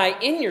you die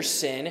in your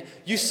sin,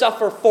 you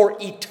suffer for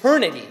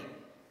eternity.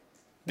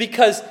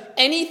 Because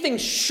anything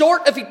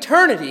short of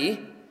eternity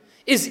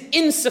is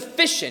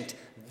insufficient.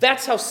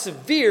 That's how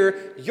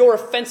severe your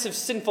offensive,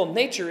 sinful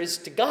nature is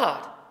to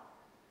God.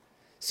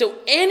 So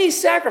any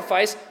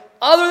sacrifice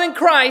other than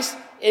Christ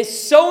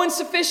is so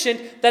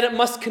insufficient that it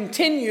must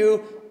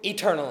continue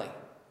eternally.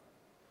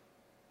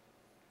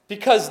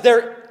 Because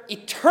their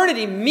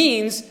eternity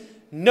means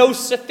no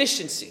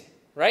sufficiency,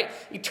 right?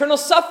 Eternal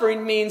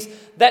suffering means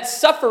that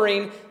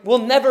suffering will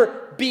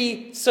never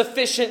be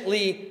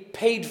sufficiently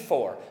paid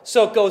for.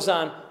 So it goes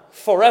on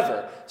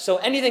forever. So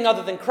anything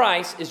other than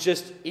Christ is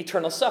just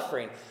eternal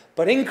suffering.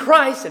 But in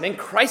Christ and in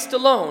Christ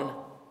alone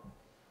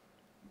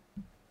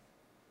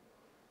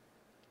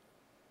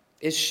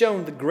is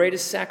shown the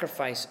greatest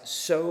sacrifice,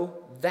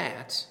 so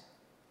that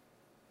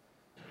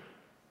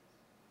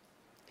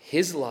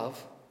his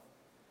love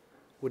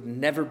would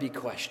never be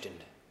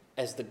questioned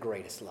as the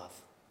greatest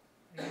love.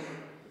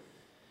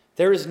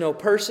 There is no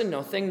person,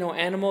 no thing, no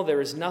animal.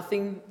 There is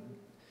nothing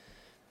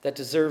that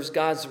deserves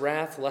God's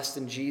wrath less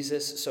than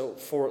Jesus. So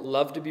for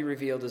love to be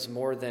revealed is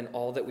more than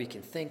all that we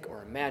can think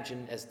or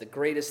imagine as the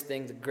greatest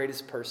thing, the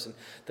greatest person,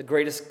 the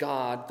greatest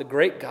God, the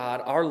great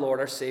God, our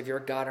Lord, our Savior, our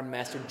God, our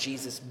Master.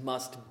 Jesus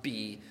must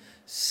be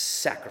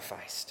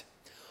sacrificed.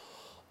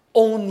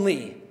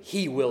 Only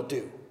he will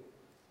do.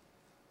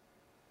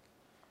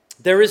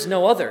 There is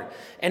no other.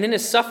 And in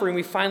his suffering,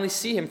 we finally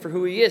see him for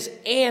who he is.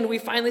 And we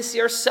finally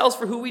see ourselves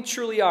for who we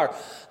truly are.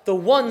 The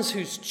ones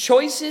whose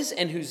choices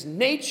and whose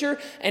nature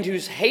and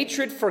whose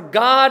hatred for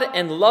God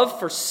and love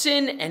for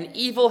sin and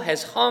evil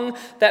has hung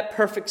that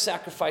perfect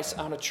sacrifice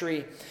on a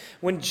tree.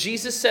 When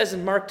Jesus says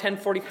in Mark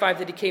 10:45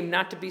 that he came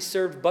not to be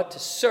served but to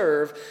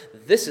serve,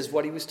 this is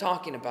what he was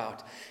talking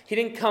about. He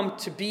didn't come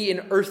to be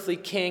an earthly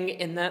king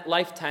in that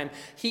lifetime.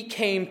 He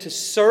came to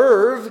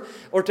serve,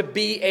 or to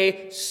be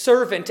a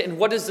servant. And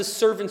what is the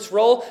servant's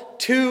role?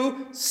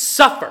 To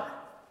suffer.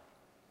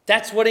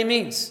 That's what he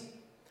means.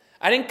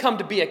 I didn't come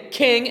to be a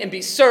king and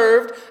be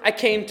served. I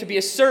came to be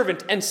a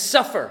servant and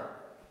suffer.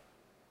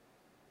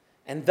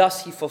 And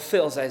thus he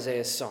fulfills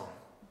Isaiah's song.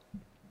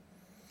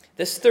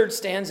 This third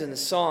stanza in the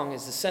song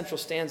is the central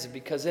stanza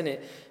because in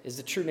it is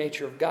the true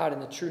nature of God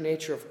and the true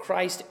nature of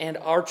Christ, and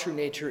our true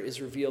nature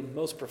is revealed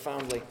most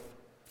profoundly.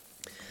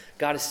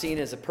 God is seen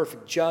as a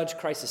perfect judge.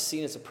 Christ is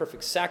seen as a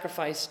perfect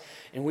sacrifice.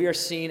 And we are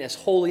seen as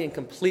wholly and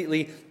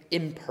completely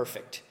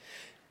imperfect.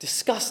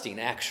 Disgusting,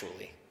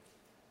 actually.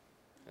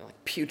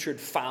 Like putrid,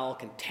 foul,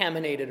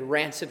 contaminated,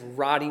 rancid,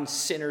 rotting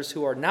sinners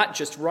who are not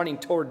just running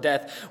toward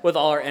death with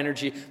all our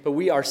energy, but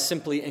we are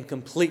simply and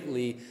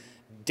completely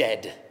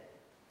dead.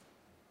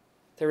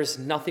 There is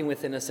nothing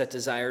within us that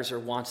desires or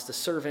wants the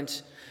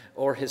servant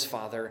or his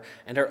father,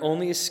 and our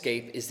only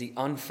escape is the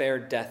unfair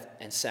death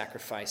and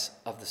sacrifice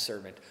of the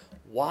servant.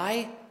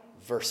 Why?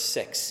 Verse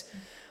 6.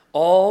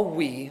 All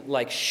we,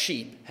 like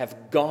sheep,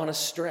 have gone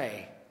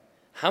astray.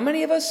 How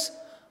many of us?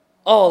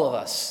 All of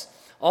us.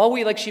 All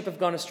we, like sheep, have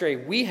gone astray.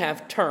 We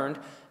have turned,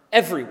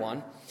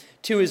 everyone,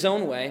 to his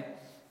own way,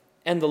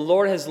 and the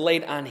Lord has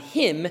laid on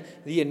him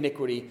the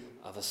iniquity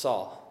of us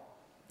all.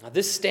 Now,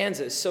 this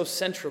stanza is so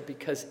central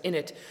because in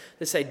it,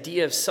 this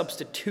idea of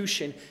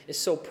substitution is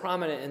so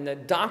prominent, and the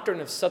doctrine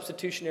of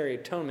substitutionary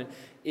atonement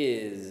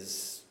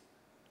is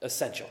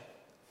essential.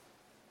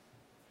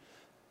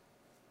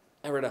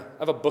 I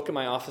have a book in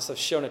my office. I was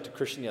showing it to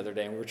Christian the other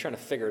day, and we were trying to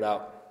figure it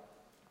out.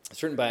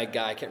 It's written by a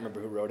guy, I can't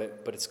remember who wrote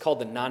it, but it's called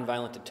The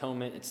Nonviolent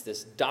Atonement. It's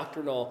this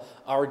doctrinal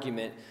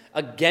argument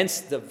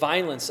against the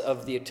violence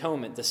of the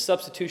atonement, the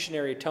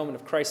substitutionary atonement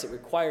of Christ that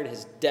required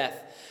his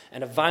death,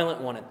 and a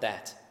violent one at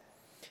that.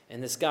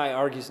 And this guy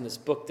argues in this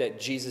book that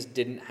Jesus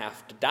didn't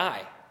have to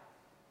die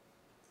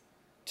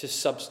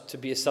to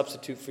be a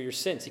substitute for your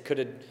sins. He could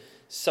have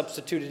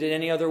substituted it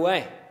any other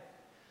way.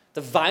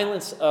 The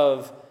violence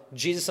of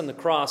Jesus on the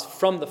cross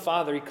from the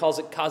Father, he calls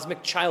it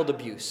cosmic child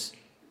abuse.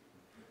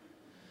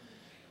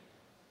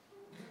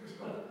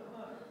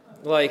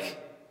 Like,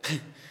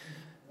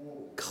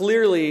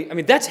 clearly, I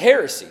mean, that's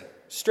heresy.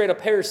 Straight up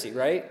heresy,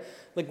 right?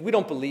 Like, we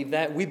don't believe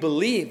that. We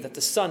believe that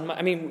the Son,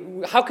 I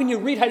mean, how can you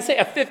read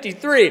Isaiah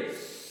 53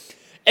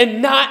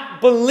 and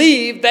not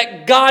believe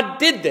that God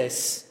did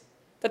this?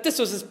 That this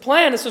was his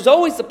plan. This was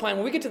always the plan.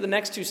 When we get to the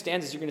next two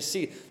stanzas, you're going to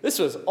see this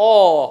was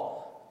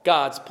all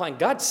God's plan.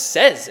 God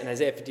says in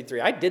Isaiah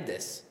 53, I did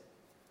this.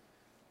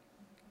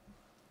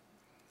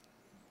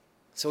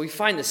 So we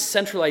find the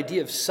central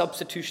idea of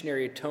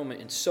substitutionary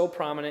atonement, and so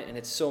prominent, and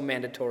it's so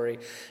mandatory.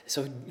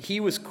 So he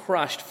was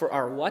crushed for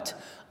our what?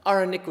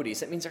 Our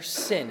iniquities. That means our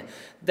sin.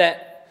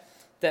 That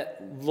the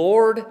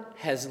Lord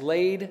has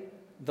laid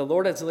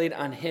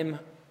on him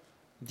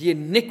the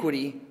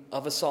iniquity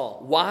of us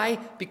all. Why?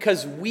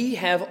 Because we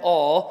have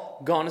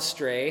all gone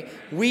astray.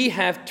 We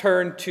have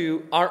turned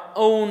to our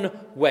own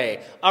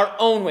way. Our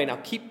own way. Now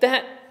keep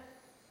that,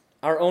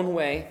 our own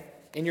way,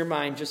 in your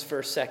mind just for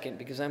a second,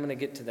 because I'm going to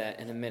get to that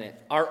in a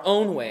minute. Our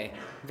own way,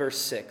 verse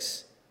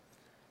 6.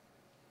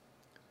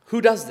 Who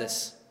does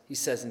this? He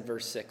says in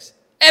verse 6.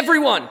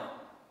 Everyone.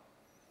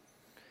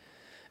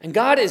 And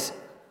God is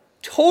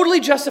totally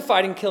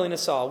justified in killing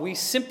us all. We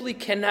simply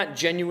cannot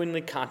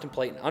genuinely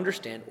contemplate and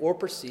understand or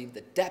perceive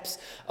the depths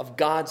of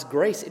God's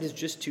grace. It is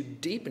just too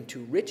deep and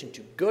too rich and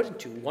too good and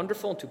too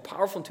wonderful and too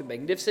powerful and too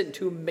magnificent and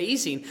too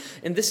amazing.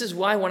 And this is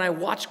why when I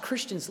watch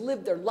Christians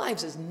live their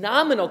lives as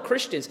nominal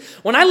Christians,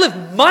 when I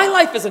live my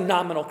life as a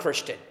nominal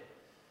Christian,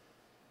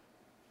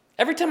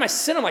 every time I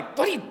sin, I'm like,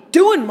 what are you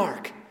doing,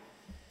 Mark?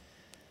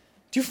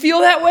 Do you feel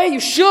that way? You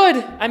should.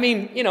 I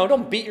mean,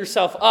 don't beat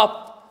yourself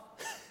up.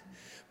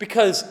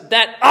 Because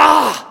that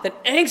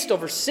angst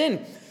over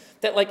sin,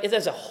 that it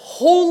is a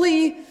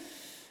holy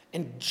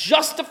and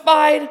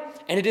justified,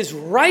 and it is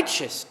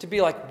righteous to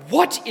be like,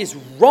 what is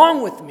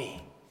wrong with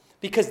me?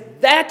 Because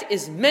that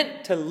is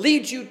meant to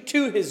lead you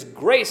to his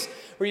grace,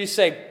 where you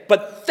say,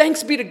 but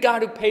thanks be to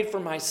God who paid for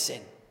my sin.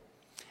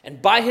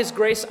 And by his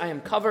grace I am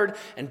covered,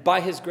 and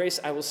by his grace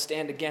I will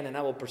stand again, and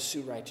I will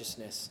pursue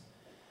righteousness.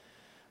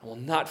 I will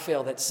not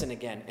fail that sin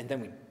again. And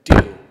then we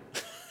do.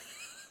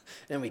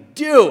 And we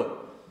do.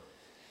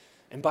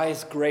 And by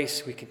his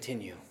grace, we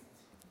continue.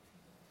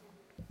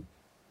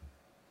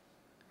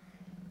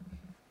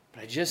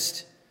 But I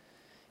just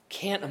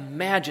can't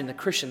imagine the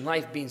Christian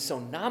life being so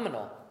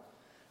nominal.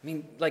 I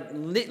mean,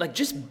 like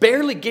just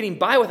barely getting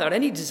by without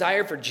any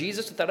desire for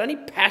Jesus, without any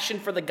passion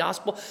for the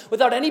gospel,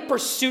 without any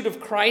pursuit of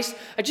Christ.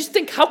 I just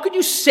think, how could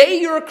you say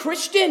you're a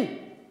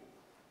Christian?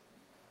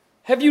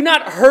 Have you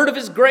not heard of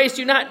his grace?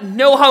 Do you not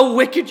know how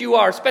wicked you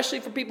are?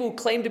 Especially for people who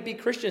claim to be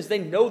Christians. They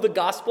know the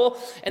gospel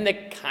and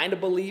they kind of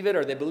believe it,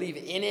 or they believe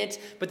in it,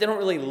 but they don't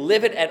really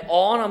live it at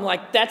all. And I'm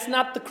like, that's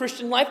not the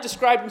Christian life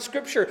described in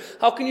Scripture.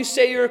 How can you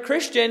say you're a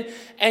Christian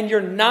and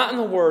you're not in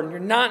the Word, and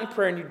you're not in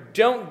prayer, and you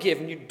don't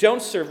give, and you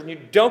don't serve, and you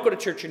don't go to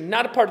church, you're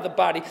not a part of the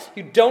body,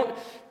 you don't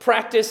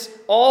practice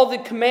all the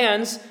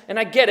commands? And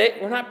I get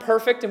it, we're not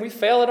perfect and we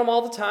fail at them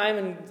all the time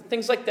and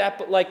things like that,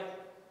 but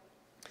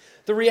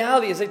the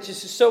reality is that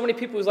just so many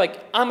people who's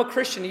like, I'm a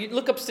Christian. You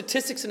look up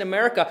statistics in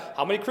America.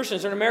 How many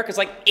Christians are in America? It's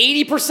like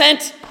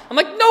 80%. I'm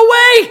like, no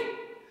way.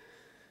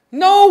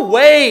 No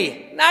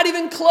way. Not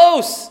even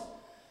close.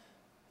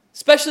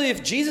 Especially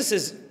if Jesus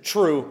is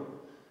true.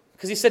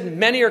 Because he said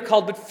many are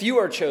called, but few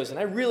are chosen.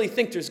 I really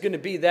think there's going to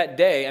be that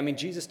day. I mean,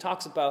 Jesus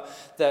talks about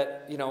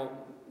that,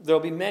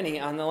 there'll be many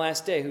on the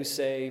last day who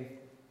say,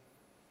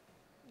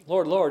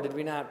 Lord, Lord, did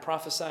we not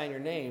prophesy in your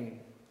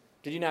name?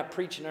 Did you not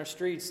preach in our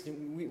streets?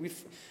 And he's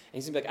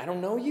going to be like, I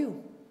don't know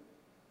you.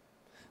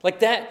 Like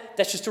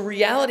that's just a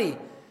reality.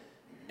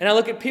 And I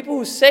look at people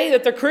who say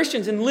that they're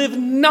Christians and live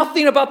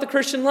nothing about the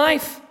Christian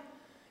life.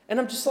 And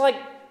I'm just like,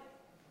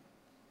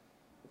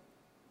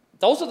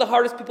 those are the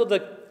hardest people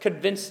to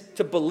convince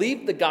to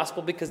believe the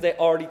gospel, because they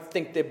already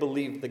think they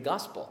believe the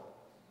gospel.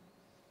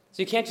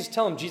 So you can't just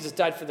tell them Jesus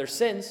died for their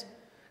sins.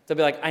 They'll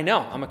be like, I know,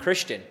 I'm a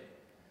Christian.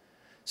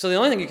 So the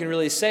only thing you can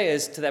really say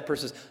is to that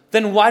person is,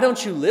 then why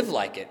don't you live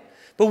like it?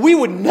 But we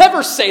would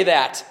never say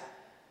that.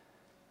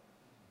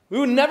 We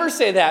would never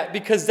say that,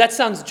 because that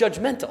sounds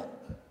judgmental.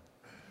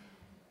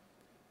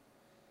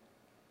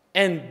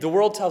 And the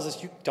world tells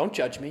us, you don't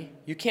judge me.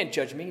 You can't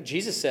judge me.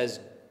 Jesus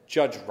says,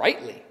 judge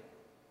rightly.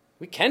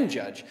 We can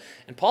judge.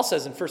 And Paul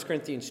says in 1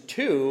 Corinthians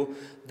 2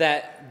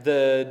 that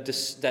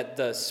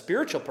the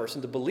spiritual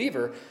person, the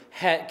believer,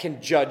 can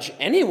judge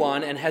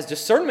anyone and has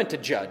discernment to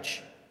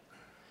judge.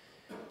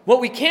 What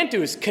we can't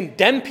do is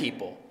condemn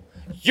people.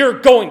 You're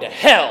going to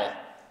hell.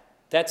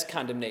 That's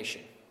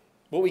condemnation.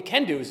 What we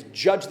can do is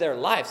judge their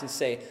lives and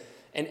say,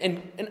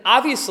 and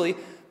obviously,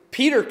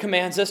 Peter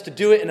commands us to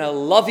do it in a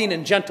loving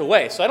and gentle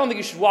way. So I don't think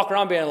you should walk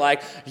around being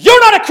like, you're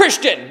not a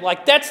Christian.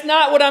 Like, that's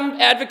not what I'm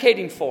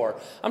advocating for.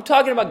 I'm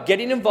talking about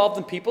getting involved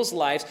in people's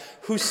lives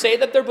who say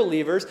that they're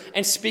believers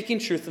and speaking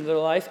truth in their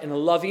life in a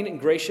loving and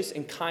gracious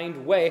and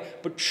kind way,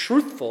 but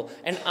truthful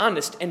and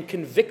honest and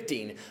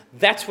convicting.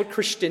 That's what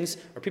Christians,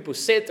 or people who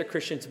say that they're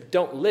Christians but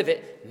don't live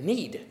it,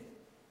 need.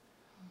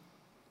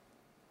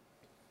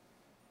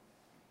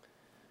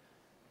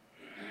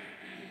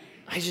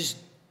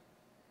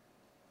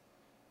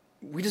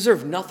 We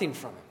deserve nothing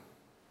from him.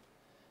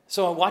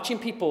 So watching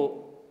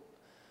people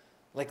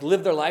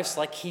live their lives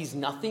like he's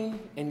nothing,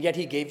 and yet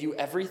he gave you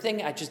everything,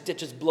 it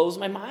just blows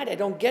my mind. I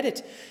don't get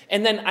it.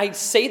 And then I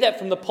say that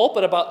from the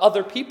pulpit about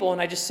other people,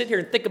 and I just sit here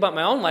and think about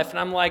my own life, and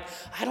I'm like,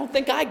 I don't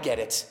think I get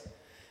it.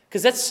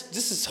 Because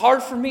this is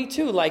hard for me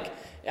too. I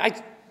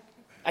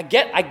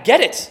get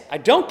it. I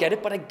don't get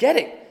it, but I get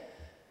it.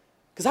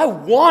 Because I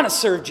want to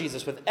serve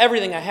Jesus with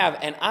everything I have,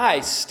 and I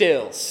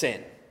still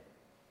sin.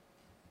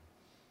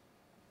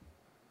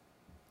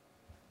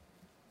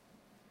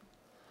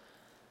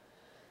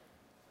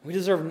 We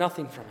deserve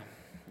nothing from him,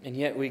 and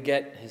yet we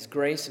get his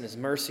grace and his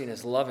mercy and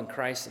his love in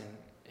Christ,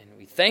 and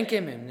we thank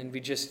him, and then we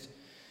just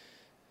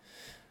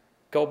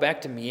go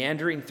back to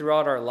meandering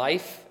throughout our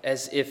life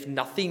as if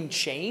nothing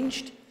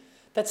changed.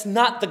 That's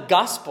not the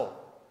gospel.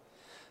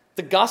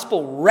 The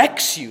gospel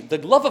wrecks you. The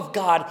love of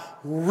God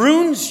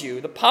ruins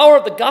you. The power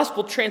of the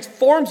gospel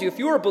transforms you. If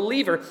you are a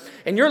believer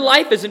and your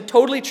life isn't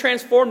totally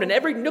transformed and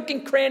every nook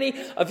and cranny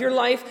of your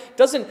life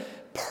doesn't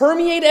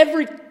permeate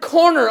every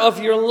corner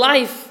of your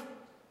life,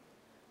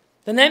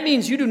 then that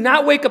means you do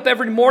not wake up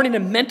every morning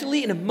and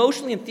mentally and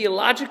emotionally and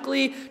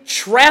theologically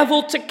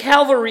travel to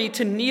Calvary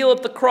to kneel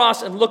at the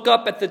cross and look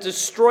up at the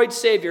destroyed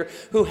Savior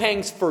who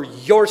hangs for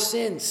your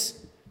sins.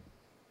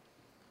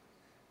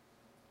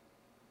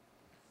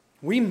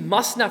 We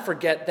must not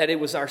forget that it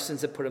was our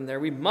sins that put him there.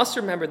 We must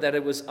remember that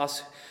it was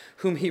us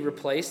whom he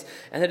replaced,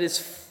 and that it is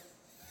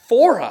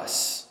for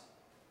us.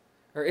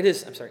 It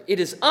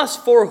is us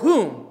for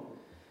whom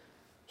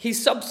he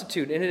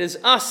substituted, and it is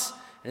us,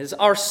 and it is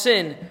our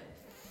sin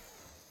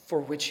for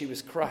which he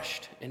was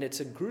crushed. And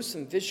it's a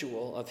gruesome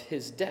visual of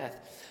his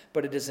death,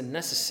 but it is a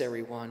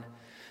necessary one,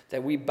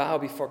 that we bow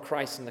before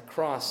Christ on the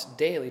cross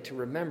daily to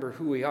remember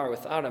who we are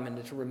without him,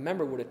 and to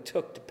remember what it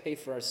took to pay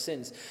for our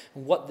sins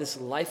and what this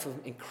life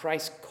in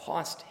Christ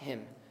cost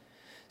him,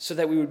 so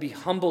that we would be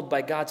humbled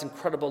by God's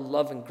incredible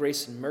love and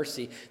grace and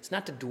mercy. It's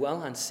not to dwell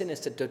on sin,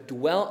 it's to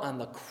dwell on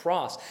the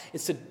cross.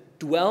 It's to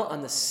dwell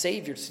on the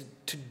Savior,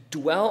 to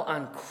dwell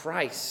on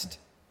Christ.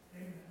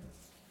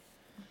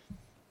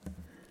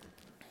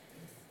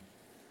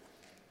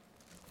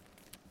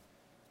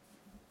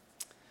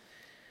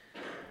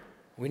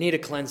 We need a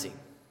cleansing.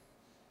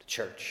 The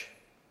church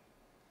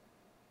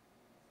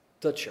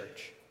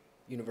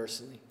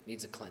universally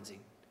needs a cleansing.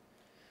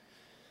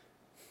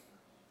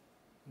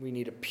 We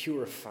need a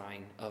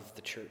purifying of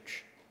the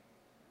church.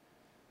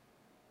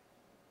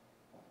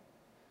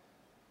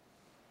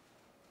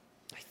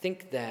 I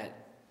think that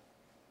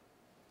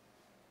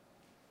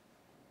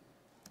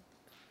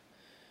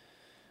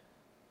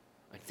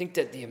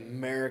the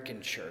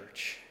American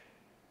church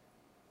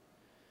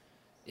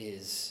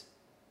is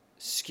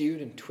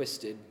skewed and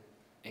twisted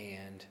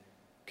and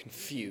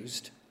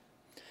confused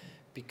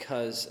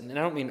because, and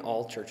I don't mean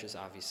all churches,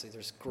 obviously,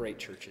 there's great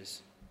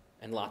churches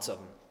and lots of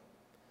them.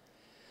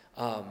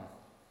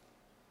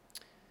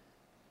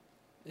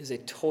 There's a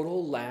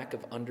total lack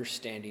of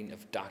understanding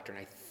of doctrine.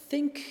 I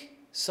think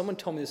someone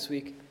told me this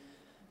week,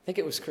 I think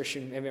it was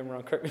Christian, maybe I'm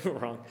wrong, correct me if I'm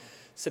wrong,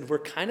 said we're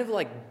kind of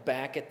like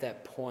back at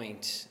that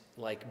point,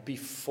 like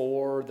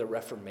before the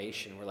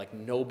Reformation, where like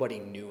nobody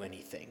knew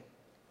anything.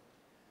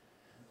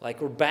 Like,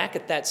 we're back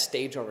at that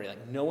stage already.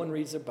 Like, no one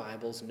reads their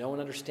Bibles. No one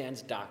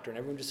understands doctrine.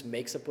 Everyone just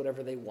makes up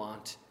whatever they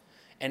want,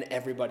 and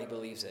everybody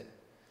believes it.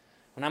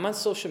 When I'm on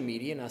social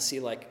media and I see,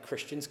 like,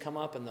 Christians come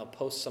up and they'll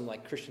post some,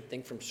 like, Christian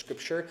thing from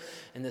Scripture,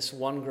 and this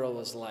one girl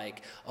was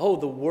like, oh,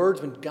 the words,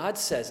 when God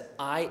says,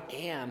 I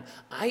am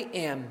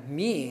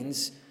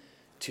means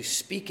to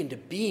speak into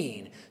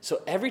being.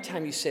 So every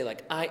time you say,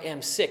 like, I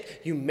am sick,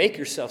 you make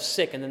yourself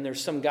sick, and then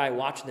there's some guy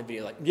watching the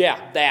video like,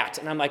 yeah, that.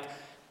 And I'm like,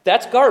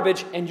 that's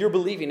garbage, and you're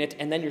believing it,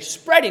 and then you're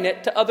spreading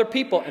it to other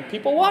people, and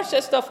people watch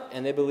that stuff,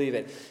 and they believe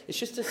it. It's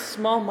just a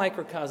small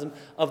microcosm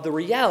of the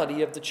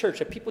reality of the church,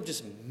 that people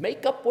just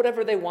make up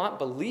whatever they want,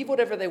 believe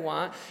whatever they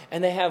want,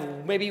 and they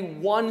have maybe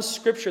one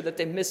scripture that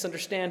they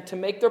misunderstand to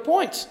make their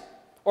points,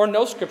 or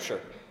no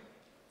scripture.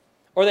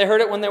 Or they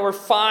heard it when they were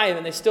 5,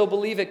 and they still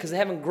believe it because they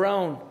haven't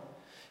grown.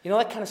 You know,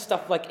 that kind of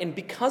stuff. And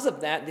because of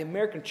that, the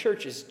American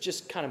church is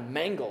just kind of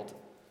mangled.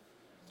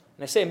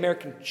 And I say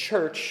American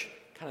church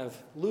kind of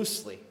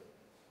loosely.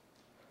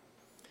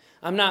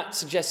 I'm not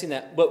suggesting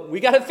that, but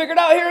we got it figured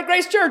out here at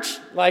Grace Church.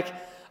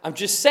 I'm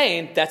just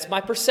saying that's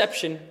my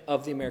perception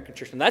of the American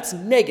church. And that's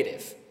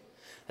negative.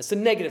 That's the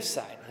negative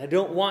side. I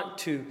don't want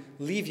to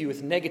leave you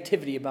with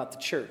negativity about the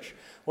church.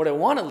 What I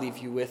want to leave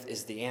you with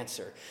is the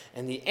answer.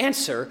 And the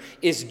answer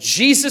is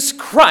Jesus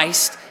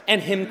Christ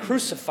and him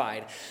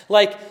crucified.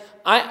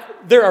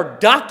 There are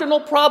doctrinal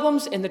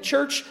problems in the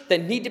church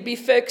that need to be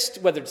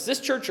fixed, whether it's this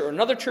church or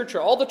another church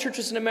or all the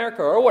churches in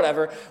America or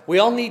whatever. We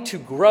all need to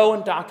grow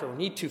in doctrine. We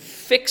need to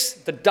fix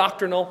the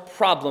doctrinal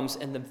problems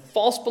and the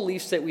false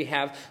beliefs that we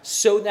have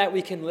so that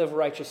we can live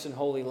righteous and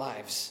holy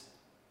lives.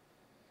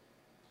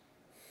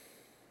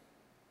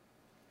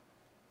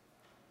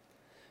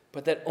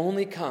 But that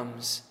only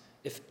comes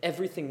if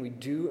everything we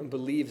do and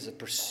believe is a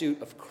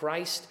pursuit of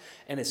Christ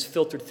and is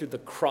filtered through the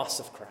cross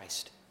of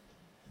Christ.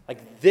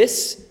 Like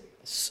this,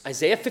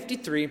 Isaiah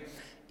 53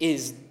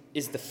 is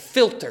the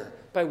filter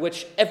by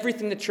which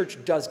everything the church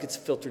does gets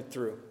filtered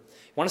through.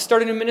 You want to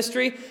start a new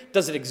ministry?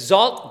 Does it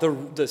exalt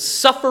the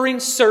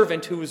suffering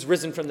servant who was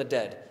risen from the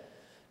dead?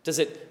 Does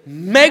it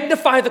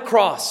magnify the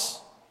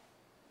cross?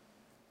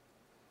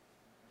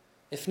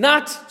 If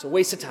not, it's a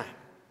waste of time.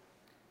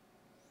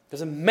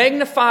 Does it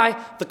magnify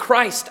the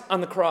Christ on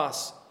the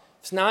cross? If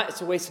it's not,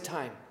 it's a waste of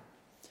time.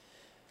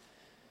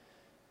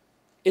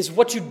 Is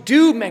what you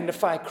do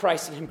magnify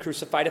Christ and him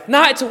crucified? If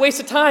not, it's a waste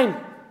of time.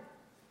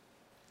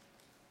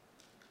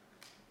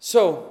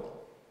 So,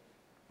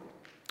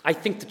 I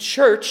think the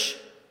church,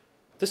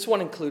 this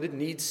one included,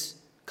 needs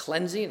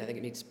cleansing. I think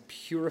it needs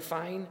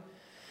purifying.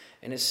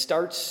 And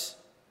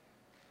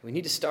we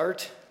need to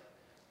start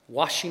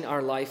washing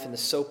our life in the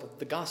soap of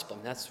the gospel.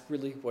 And that's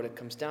really what it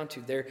comes down to.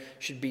 There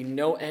should be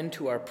no end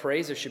to our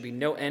praise. There should be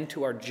no end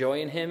to our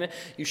joy in him.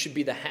 You should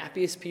be the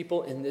happiest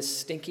people in this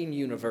stinking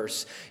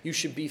universe. You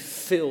should be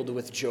filled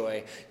with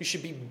joy. You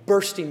should be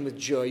bursting with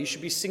joy. You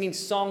should be singing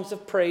songs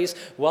of praise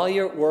while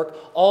you're at work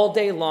all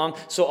day long,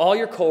 so all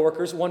your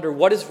coworkers wonder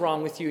what is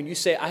wrong with you. And you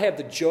say, I have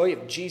the joy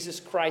of Jesus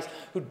Christ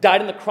who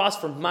died on the cross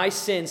for my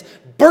sins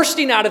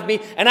bursting out of me,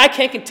 and I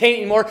can't contain it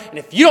anymore. And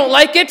if you don't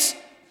like it,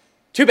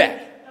 too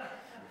bad.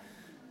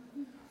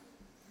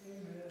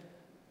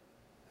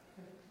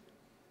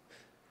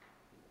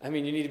 I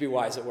mean, you need to be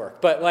wise at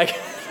work. But like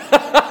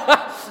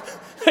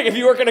if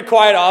you work in a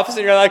quiet office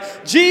and you're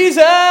like,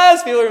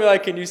 Jesus, people are going to be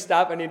like, can you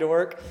stop? I need to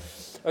work.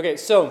 Okay,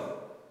 so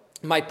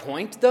my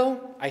point,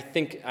 though,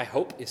 I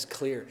hope is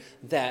clear.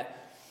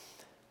 That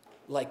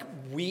like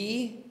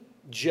we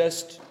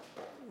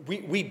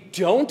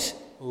don't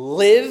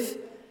live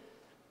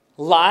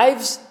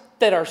lives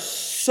that are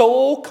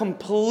so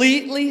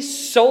completely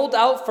sold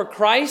out for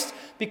Christ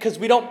because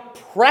we don't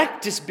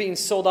practice being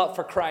sold out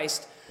for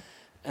Christ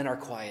in our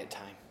quiet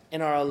time,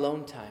 in our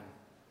alone time,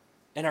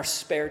 in our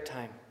spare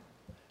time.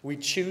 We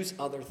choose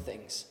other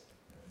things.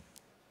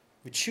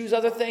 We choose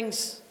other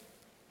things.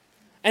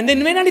 And they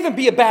may not even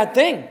be a bad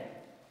thing.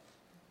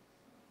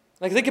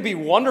 Like they could be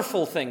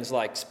wonderful things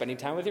like spending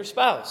time with your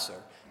spouse or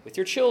with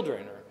your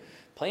children or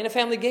playing a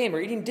family game or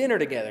eating dinner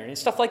together and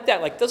stuff like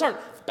that. Like those aren't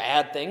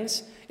bad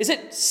things. Is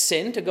it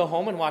sin to go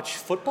home and watch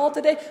football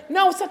today?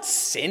 No, it's not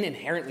sin,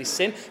 inherently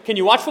sin. Can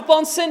you watch football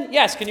and sin?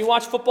 Yes. Can you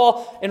watch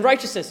football in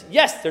righteousness?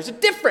 Yes, there's a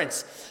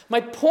difference.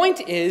 My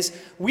point is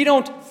we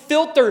don't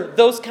filter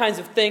those kinds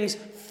of things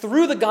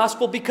through the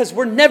gospel because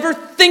we're never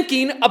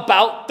thinking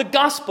about the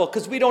gospel,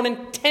 because we don't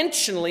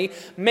intentionally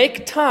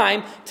make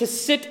time to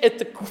sit at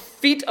the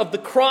feet of the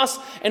cross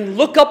and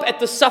look up at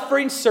the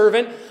suffering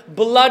servant,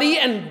 bloody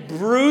and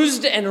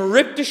bruised and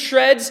ripped to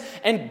shreds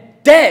and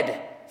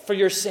dead for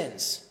your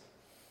sins.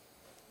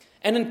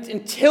 And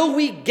until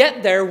we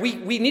get there,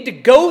 we need to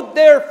go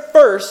there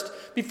first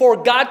before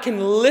God can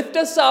lift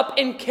us up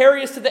and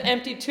carry us to the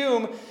empty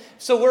tomb.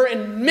 So we're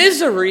in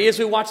misery as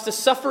we watch the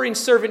suffering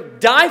servant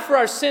die for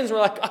our sins. We're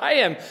like,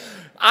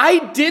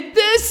 I did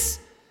this?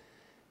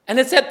 And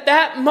it's at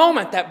that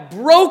moment, that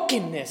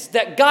brokenness,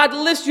 that God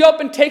lifts you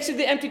up and takes you to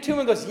the empty tomb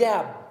and goes,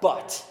 yeah,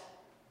 but.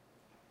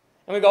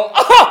 And we go,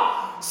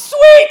 oh,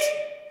 sweet!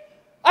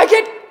 I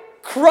get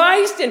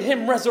Christ and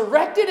him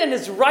resurrected and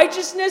his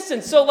righteousness.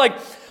 And so like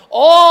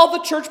all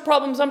the church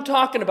problems I'm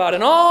talking about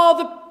and all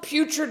the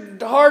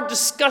putrid, hard,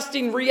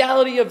 disgusting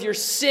reality of your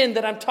sin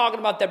that I'm talking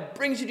about that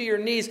brings you to your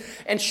knees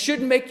and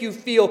should make you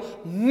feel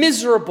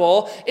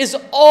miserable is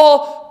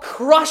all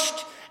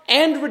crushed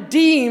and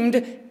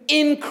redeemed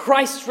in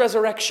Christ's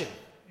resurrection.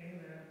 Amen.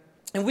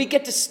 And we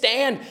get to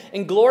stand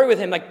in glory with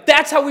him. Like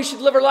that's how we should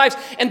live our lives.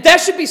 And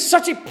that should be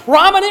such a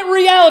prominent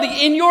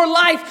reality in your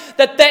life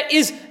that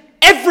is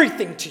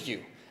everything to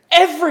you.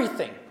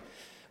 Everything.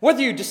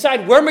 Whether you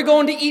decide where am I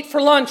going to eat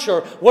for lunch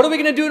or what are we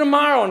going to do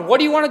tomorrow and what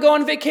do you want to go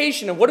on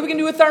vacation and what are we going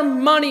to do with our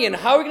money and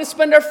how are we going to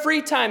spend our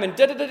free time and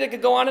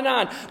go on and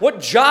on.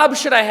 What job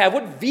should I have?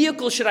 What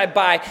vehicle should I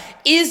buy?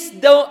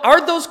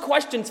 Are those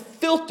questions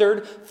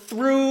filtered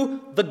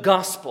through the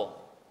gospel?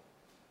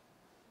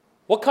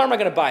 What car am I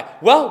going to buy?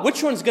 Well,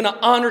 which one's going to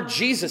honor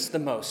Jesus the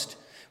most?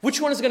 Which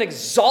one is going to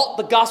exalt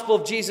the gospel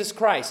of Jesus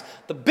Christ?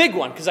 The big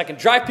one, because I can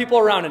drive people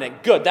around in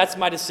it. Good, that's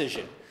my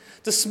decision.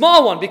 The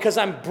small one, because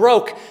I'm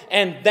broke,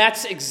 and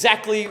that's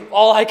exactly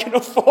all I can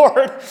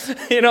afford.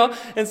 And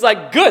it's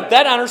like, good,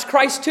 that honors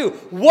Christ too.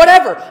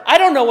 Whatever. I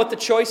don't know what the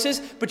choice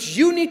is, but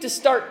you need to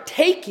start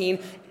taking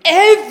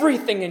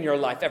everything in your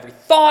life, every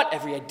thought,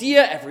 every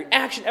idea, every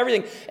action,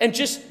 everything, and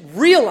just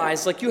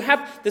realize like you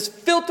have this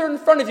filter in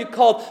front of you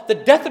called the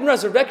death and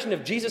resurrection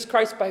of Jesus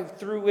Christ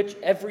through which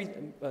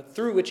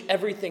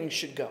everything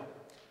should go.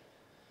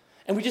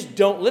 And we just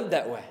don't live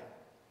that way.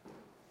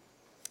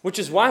 Which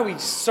is why we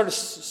sort of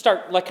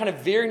start like kind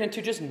of veering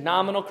into just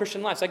nominal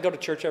Christian lives. I go to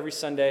church every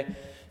Sunday.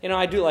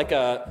 I do like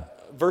a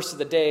verse of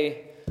the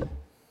day.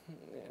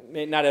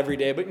 Not every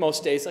day, but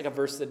most days, like a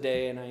verse of the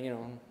day. And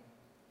I'm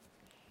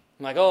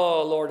like,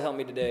 oh, Lord, help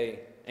me today.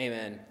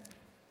 Amen.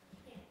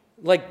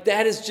 Like,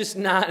 that is just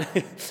not...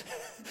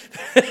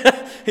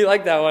 You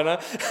like that one,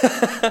 huh?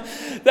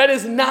 That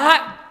is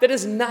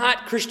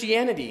not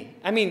Christianity.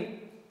 I mean,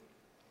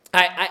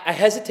 I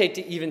hesitate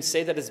to even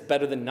say that it's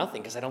better than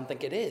nothing, because I don't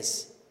think it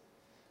is.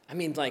 I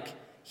mean, like,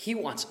 he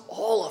wants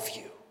all of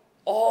you,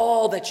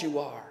 all that you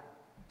are.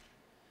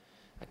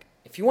 Like,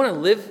 if you want to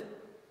live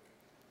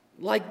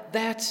like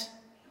that,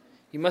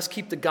 you must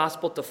keep the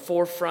gospel at the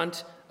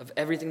forefront of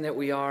everything that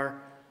we are.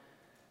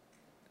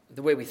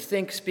 The way we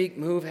think, speak,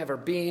 move, have our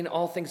being,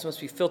 all things must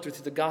be filtered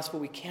through the gospel.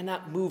 We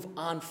cannot move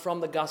on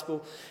from the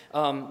gospel.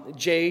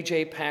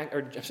 J.I.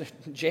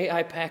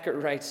 Packer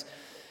writes,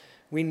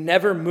 we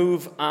never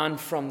move on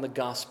from the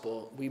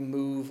gospel. We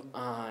move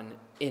on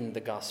in the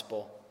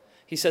gospel.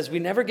 He says we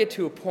never get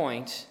to a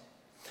point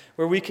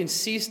where we can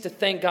cease to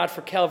thank God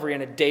for Calvary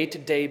on a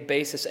day-to-day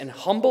basis and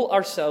humble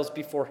ourselves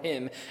before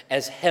him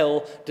as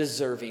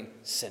hell-deserving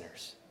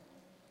sinners.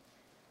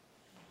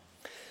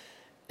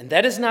 And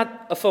that is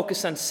not a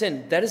focus on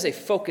sin. That is a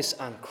focus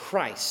on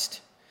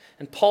Christ.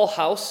 And Paul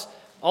House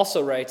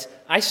also writes,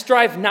 I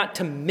strive not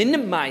to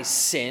minimize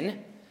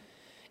sin,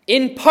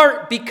 in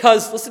part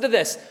because, listen to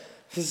this.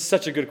 This is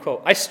such a good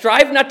quote. I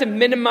strive not to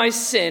minimize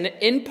sin,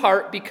 in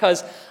part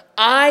because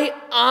I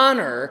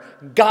honor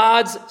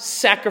God's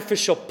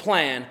sacrificial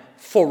plan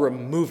for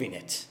removing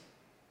it.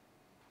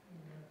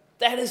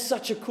 That is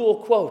such a cool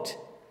quote.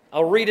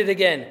 I'll read it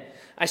again.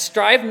 I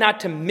strive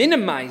not to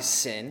minimize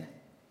sin,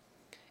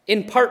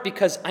 in part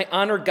because I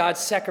honor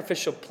God's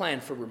sacrificial plan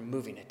for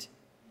removing it.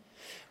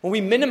 When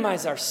we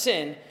minimize our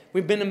sin,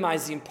 we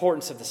minimize the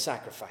importance of the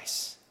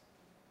sacrifice.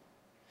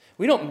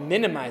 We don't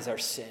minimize our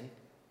sin.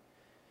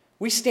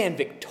 We stand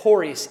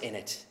victorious in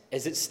it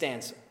as it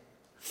stands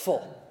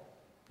full.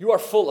 You are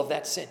full of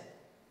that sin,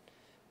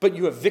 but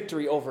you have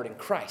victory over it in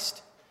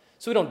Christ.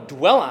 So we don't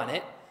dwell on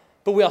it,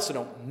 but we also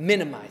don't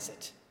minimize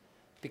it.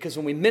 Because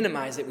when we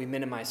minimize it, we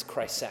minimize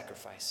Christ's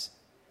sacrifice.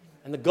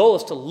 And the goal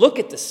is to look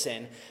at the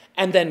sin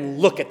and then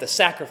look at the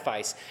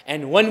sacrifice.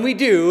 And when we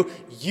do,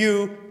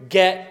 you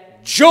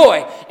get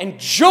joy. And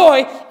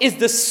joy is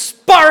the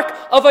spark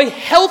of a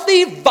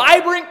healthy,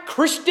 vibrant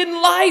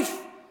Christian life.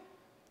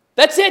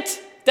 That's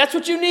it. That's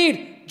what you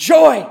need.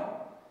 Joy.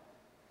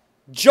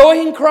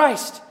 Joy in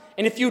Christ.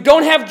 And if you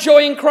don't have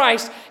joy in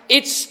Christ,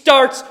 it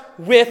starts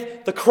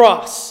with the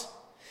cross.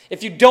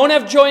 If you don't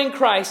have joy in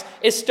Christ,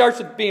 it starts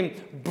with being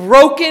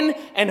broken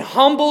and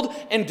humbled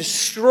and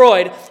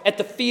destroyed at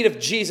the feet of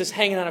Jesus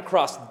hanging on a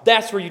cross.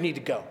 That's where you need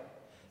to go.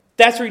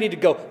 That's where you need to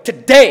go.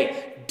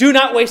 Today, do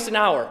not waste an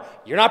hour.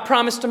 You're not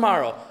promised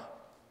tomorrow.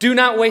 Do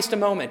not waste a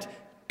moment.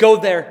 Go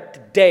there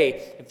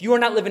today. If you are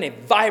not living a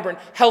vibrant,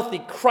 healthy,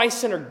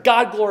 Christ-centered,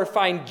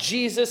 God-glorifying,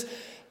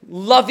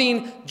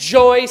 Jesus-loving,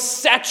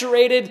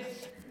 joy-saturated,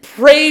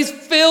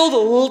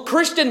 praise-filled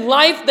Christian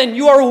life, then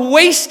you are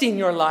wasting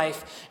your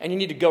life. And you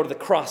need to go to the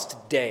cross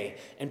today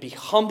and be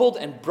humbled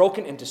and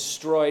broken and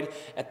destroyed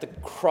at the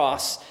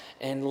cross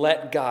and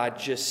let God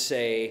just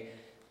say,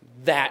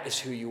 that is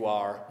who you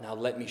are. Now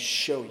let me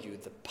show you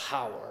the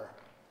power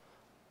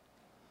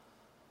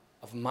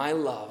of my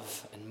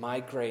love and my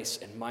grace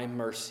and my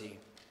mercy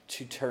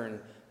to turn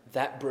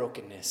that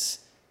brokenness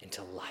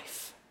into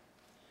life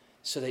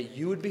so that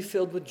you would be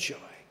filled with joy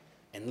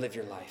and live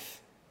your life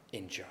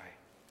in joy.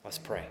 Let's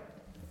pray.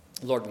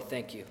 Lord, we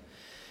thank you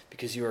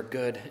because you are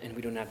good and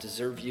we do not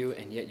deserve you,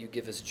 and yet you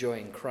give us joy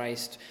in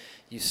Christ.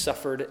 You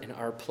suffered in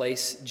our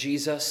place,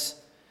 Jesus.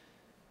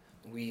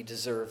 We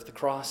deserve the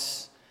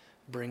cross.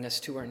 Bring us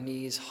to our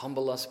knees,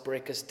 humble us,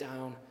 break us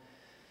down.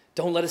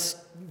 Don't let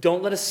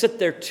us sit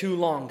there too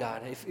long,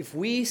 God. If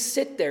we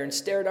sit there and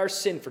stare at our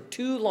sin for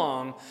too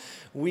long,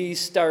 we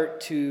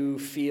start to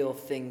feel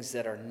things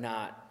that are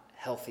not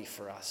healthy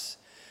for us.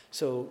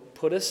 So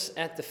put us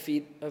at the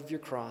feet of your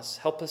cross.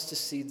 Help us to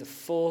see the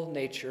full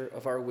nature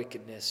of our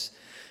wickedness,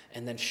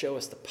 and then show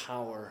us the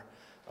power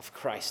of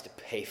Christ to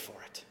pay for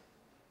it,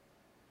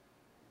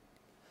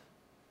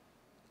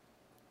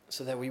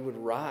 so that we would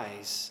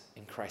rise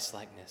in Christ's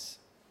likeness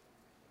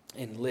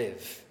and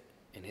live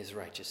in his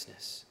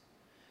righteousness.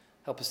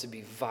 Help us to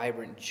be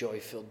vibrant,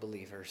 joy-filled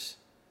believers,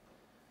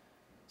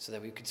 so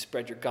that we could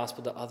spread your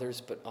gospel to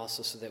others, but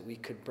also so that we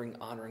could bring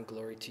honor and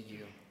glory to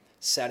you.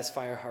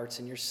 Satisfy our hearts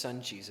in your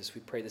Son, Jesus. We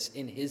pray this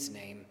in his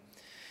name.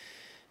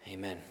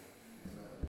 Amen.